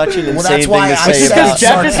is such an Well, insane that's thing why to I say said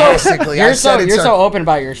about. it's sarcastically. I You're said it's so open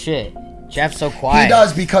about your shit. Jeff's so quiet. He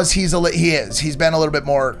does because he is. He's been a little bit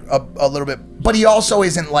more, a little bit, but he also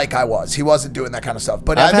isn't like I was. He wasn't doing that kind of stuff.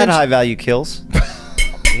 But I've had int- high value kills.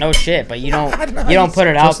 No shit, but you don't put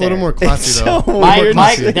it out Just a there. little more classy It's though. so Mike, weird.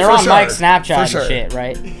 Mike, see. they're For on sure. Mike's Snapchat For and sure. shit,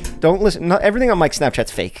 right? Don't listen. Not everything on Mike's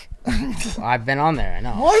Snapchat's fake. I've been on there. I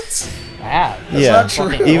know. What? I have. Yeah. not true.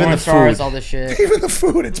 Fucking Even porn the stars, food. all this shit. Even the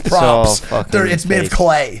food, it's all props. fucking It's made of fake.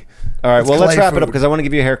 clay. All right, It's well, let's clay wrap it up food. because I want to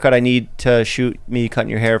give you a haircut. I need to shoot me cutting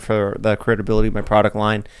your hair for the credibility of my product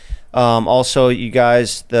line. Also, you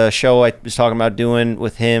guys, the show I was talking about doing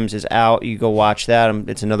with Hims is out. You go watch that.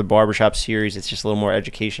 It's another barbershop series. It's just a little more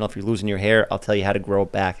educational. If you're losing your hair, I'll tell you how to grow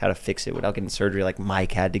it back, how to fix it without getting surgery like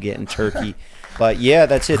Mike had to get in Turkey. But yeah,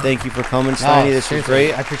 that's it. Thank you for coming, Steiny. This was seriously,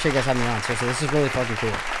 great. I appreciate you guys having me on. Seriously, this is really fucking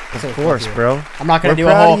cool. Of course, bro. I'm not gonna We're do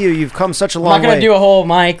a proud whole. of you. You've come such a I'm long not gonna way. do a whole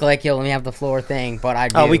mic like yo. Let me have the floor thing, but I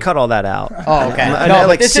do. Oh, we cut all that out. Oh, okay. No, No, but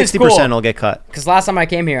like this is 60% cool. will get cut. Because last time I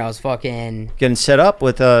came here, I was fucking. Getting set up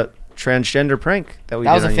with a transgender prank that we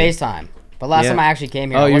That did was a on you. FaceTime. But last Yeah. time I actually came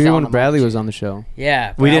here, Oh, I you're wasn't here on when the Bradley mic. was on the show.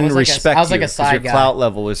 Yeah. We but I didn't was like respect I was like you a 'cause side your guy. clout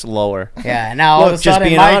level was lower. Yeah. And now all of a Look, just sudden,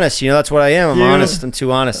 being Mike, honest. You know, that's what I am. I'm You- honest. I'm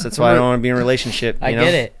too honest. That's why I don't want to be in a relationship. I you know?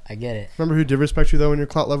 get it. I get it. Remember who did respect you though when your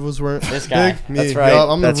clout levels weren't This guy. big? Me. That's right. Yeah,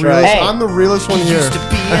 I'm That's the right. realest. Hey. I'm the realest one here.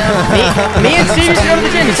 Me and Steve used to go to the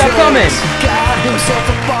gym. Stop coming. himself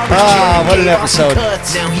a barber's chair and what an gave awesome episode.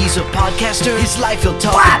 cuts. Now he's a podcaster. His life he'll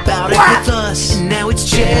talk about it with us. And now it's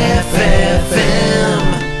Jeff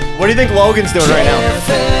FM. What do you think Logan's doing right now? Jeff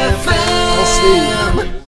FM. We'll see.